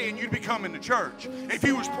was praying, you'd be coming to church. If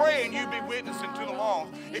you was praying, you'd be witnessing to the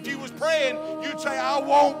lost. If you was praying, you'd say, I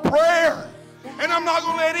want prayer. And I'm not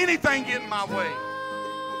going to let anything get in my way.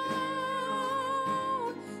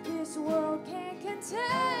 This world can't contain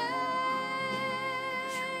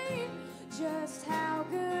just how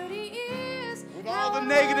good He is. With all the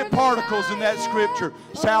negative particles in that scripture,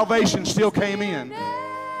 salvation still came in.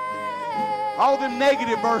 All the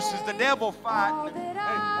negative verses, the devil fighting.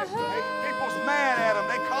 People's mad at them.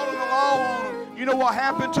 They calling the law on them. You know what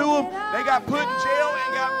happened to them? They got put in jail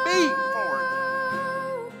and got beaten for it.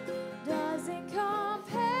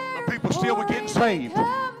 But people still were getting saved.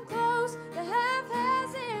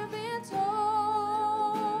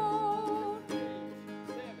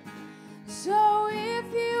 So if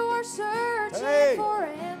you are searching for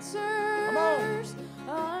answers,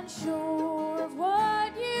 unsure of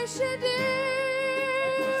what you should do,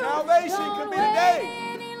 salvation could be today.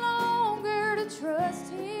 Any longer to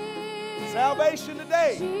trust Him. Salvation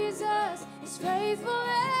today. Jesus is faithful.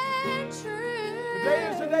 and true. Today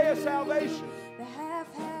is the day of salvation. The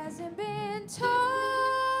half hasn't been told.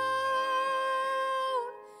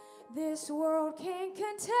 This world can't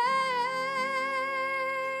contain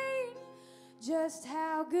just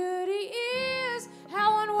how good He is,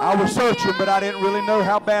 how unworthy I was searching, but I didn't really know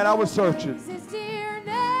how bad I was searching. His dear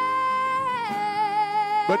name.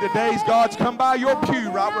 But today's God's come by your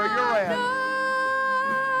pew right where you're at.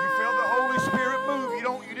 You felt the Holy Spirit move.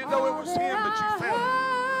 You didn't know it was Him, but you felt it.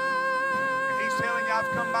 And He's telling you, I've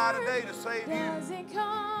come by today to save you. Doesn't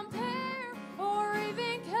compare or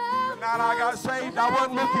even come. The night I got saved, I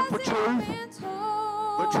wasn't looking for truth,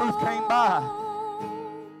 but truth came by,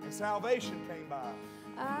 and salvation came by.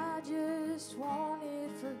 I just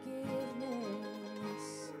wanted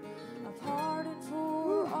forgiveness of pardon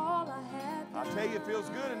for all I had I done. tell you, it feels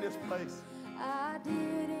good in this place. I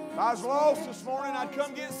didn't. If I was lost this morning, I'd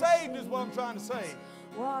come get saved, is what I'm trying to say.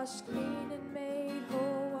 Washed clean and made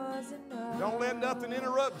whole was enough. Don't let nothing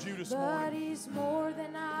interrupt you this But morning. He's more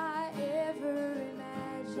than I ever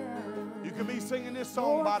imagined. You could be singing this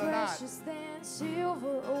song More by tonight. precious than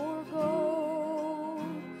silver or gold.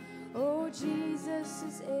 Oh, Jesus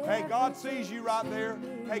is everything. Hey, God sees you right there. to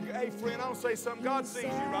me. Hey, friend, I'm going to say something. God sees you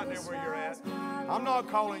right there where you're at. I'm not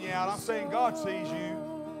calling you out. I'm saying God sees you.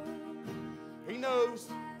 He knows.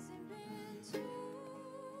 Hasn't been told.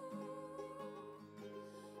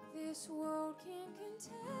 This world can't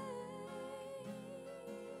contain.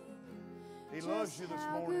 He loves you this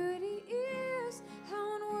How morning. good He is,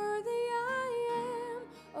 how unworthy I am.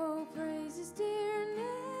 Oh, praise His dear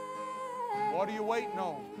name. What are you waiting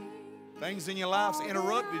on? Things in your life's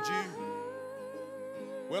interrupted you.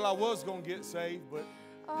 Well, I was going to get saved, but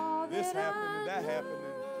All this that happened and that I happened.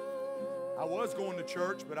 And I was going to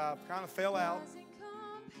church, but I kind of fell out. doesn't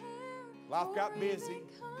compare Life got or busy. even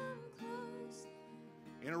come close.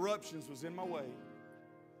 Interruptions was in my way.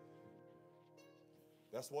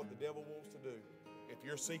 That's what the devil wants to do. If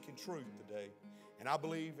you're seeking truth today, and I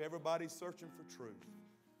believe everybody's searching for truth.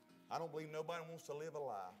 I don't believe nobody wants to live a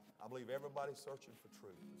lie. I believe everybody's searching for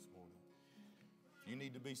truth this morning. If you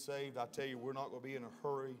need to be saved, I tell you, we're not going to be in a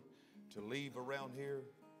hurry to leave around here.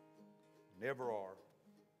 Never are.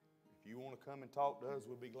 If you want to come and talk to us,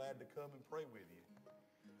 we'll be glad to come and pray with you.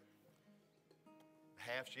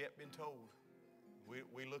 Half's yet been told.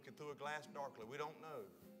 We looking through a glass darkly. We don't know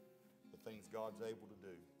the things God's able to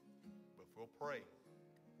do. But if we'll pray,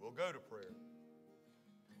 we'll go to prayer.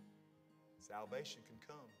 Salvation can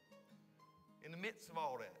come. In the midst of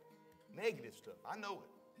all that negative stuff, I know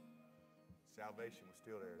it. Salvation was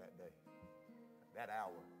still there that day. That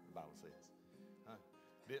hour, the Bible says.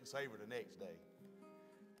 Didn't save her the next day.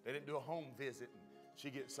 They didn't do a home visit and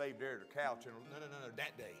she gets saved there at her couch. And no,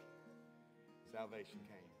 that day. Salvation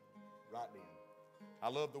came right then. I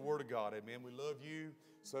love the Word of God, amen. We love you.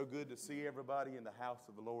 So good to see everybody in the house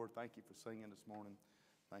of the Lord. Thank you for singing this morning.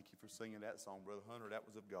 Thank you for singing that song, Brother Hunter. That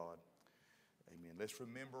was of God. Amen. Let's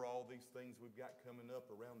remember all these things we've got coming up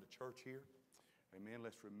around the church here. Amen.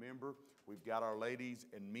 Let's remember we've got our ladies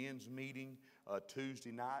and men's meeting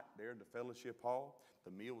Tuesday night there in the fellowship hall.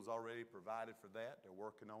 The meal was already provided for that. They're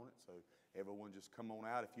working on it, so everyone just come on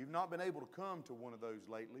out. If you've not been able to come to one of those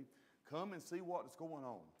lately, come and see what's going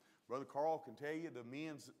on. Brother Carl can tell you the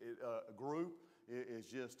men's group is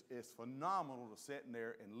just, it's phenomenal to sit in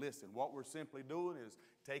there and listen. What we're simply doing is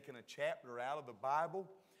taking a chapter out of the Bible,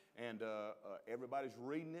 and everybody's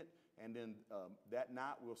reading it, and then that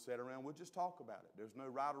night we'll sit around, we'll just talk about it. There's no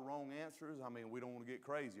right or wrong answers. I mean, we don't want to get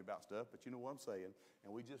crazy about stuff, but you know what I'm saying.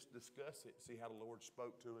 And we just discuss it, see how the Lord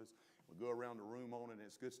spoke to us. We go around the room on it, and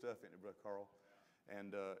it's good stuff, isn't it, Brother Carl?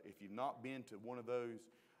 And if you've not been to one of those,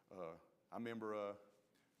 I remember, I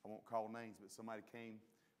won't call names, but somebody came.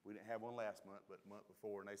 We didn't have one last month, but the month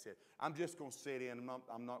before, and they said, I'm just going to sit in.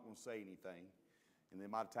 I'm not going to say anything. And then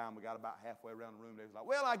by the time we got about halfway around the room, they was like,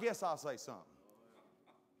 well, I guess I'll say something.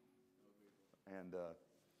 And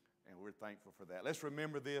we're thankful for that. Let's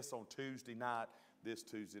remember this on Tuesday night, this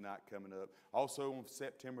Tuesday night coming up. Also on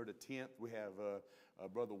September the 10th, we have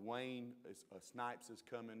Brother Wayne Snipes is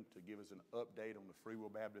coming to give us an update on the Free Will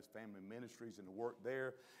Baptist Family Ministries and the work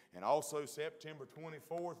there. And also September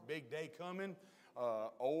 24th, big day coming,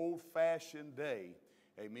 old-fashioned day.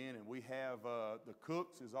 Amen. And we have the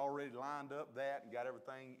cooks is already lined up that and got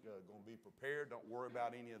everything going to be prepared. Don't worry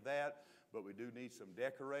about any of that. But we do need some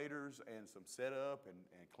decorators and some setup and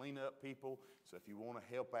cleanup people. So if you want to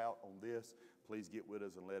help out on this, please get with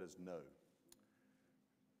us and let us know.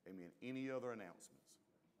 Amen. Any other announcements?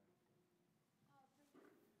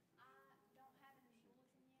 I don't have it in the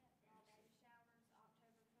bulletin yet. Our baby shower is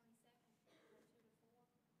October 22nd from 2 to 4.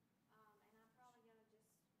 And I'm probably going to just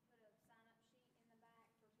put a sign-up sheet in the back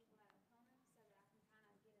for people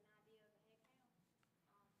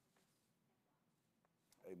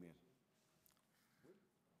Amen.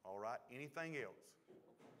 All right. Anything else?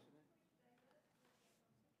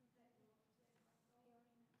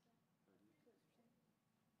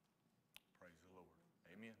 Praise the Lord.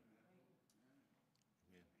 Amen.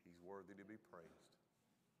 Amen. He's worthy to be praised.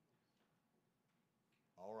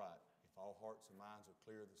 All right. If all hearts and minds are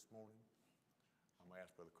clear this morning, I'm going to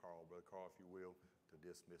ask Brother Carl, if you will, to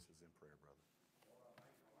dismiss us in prayer, brother.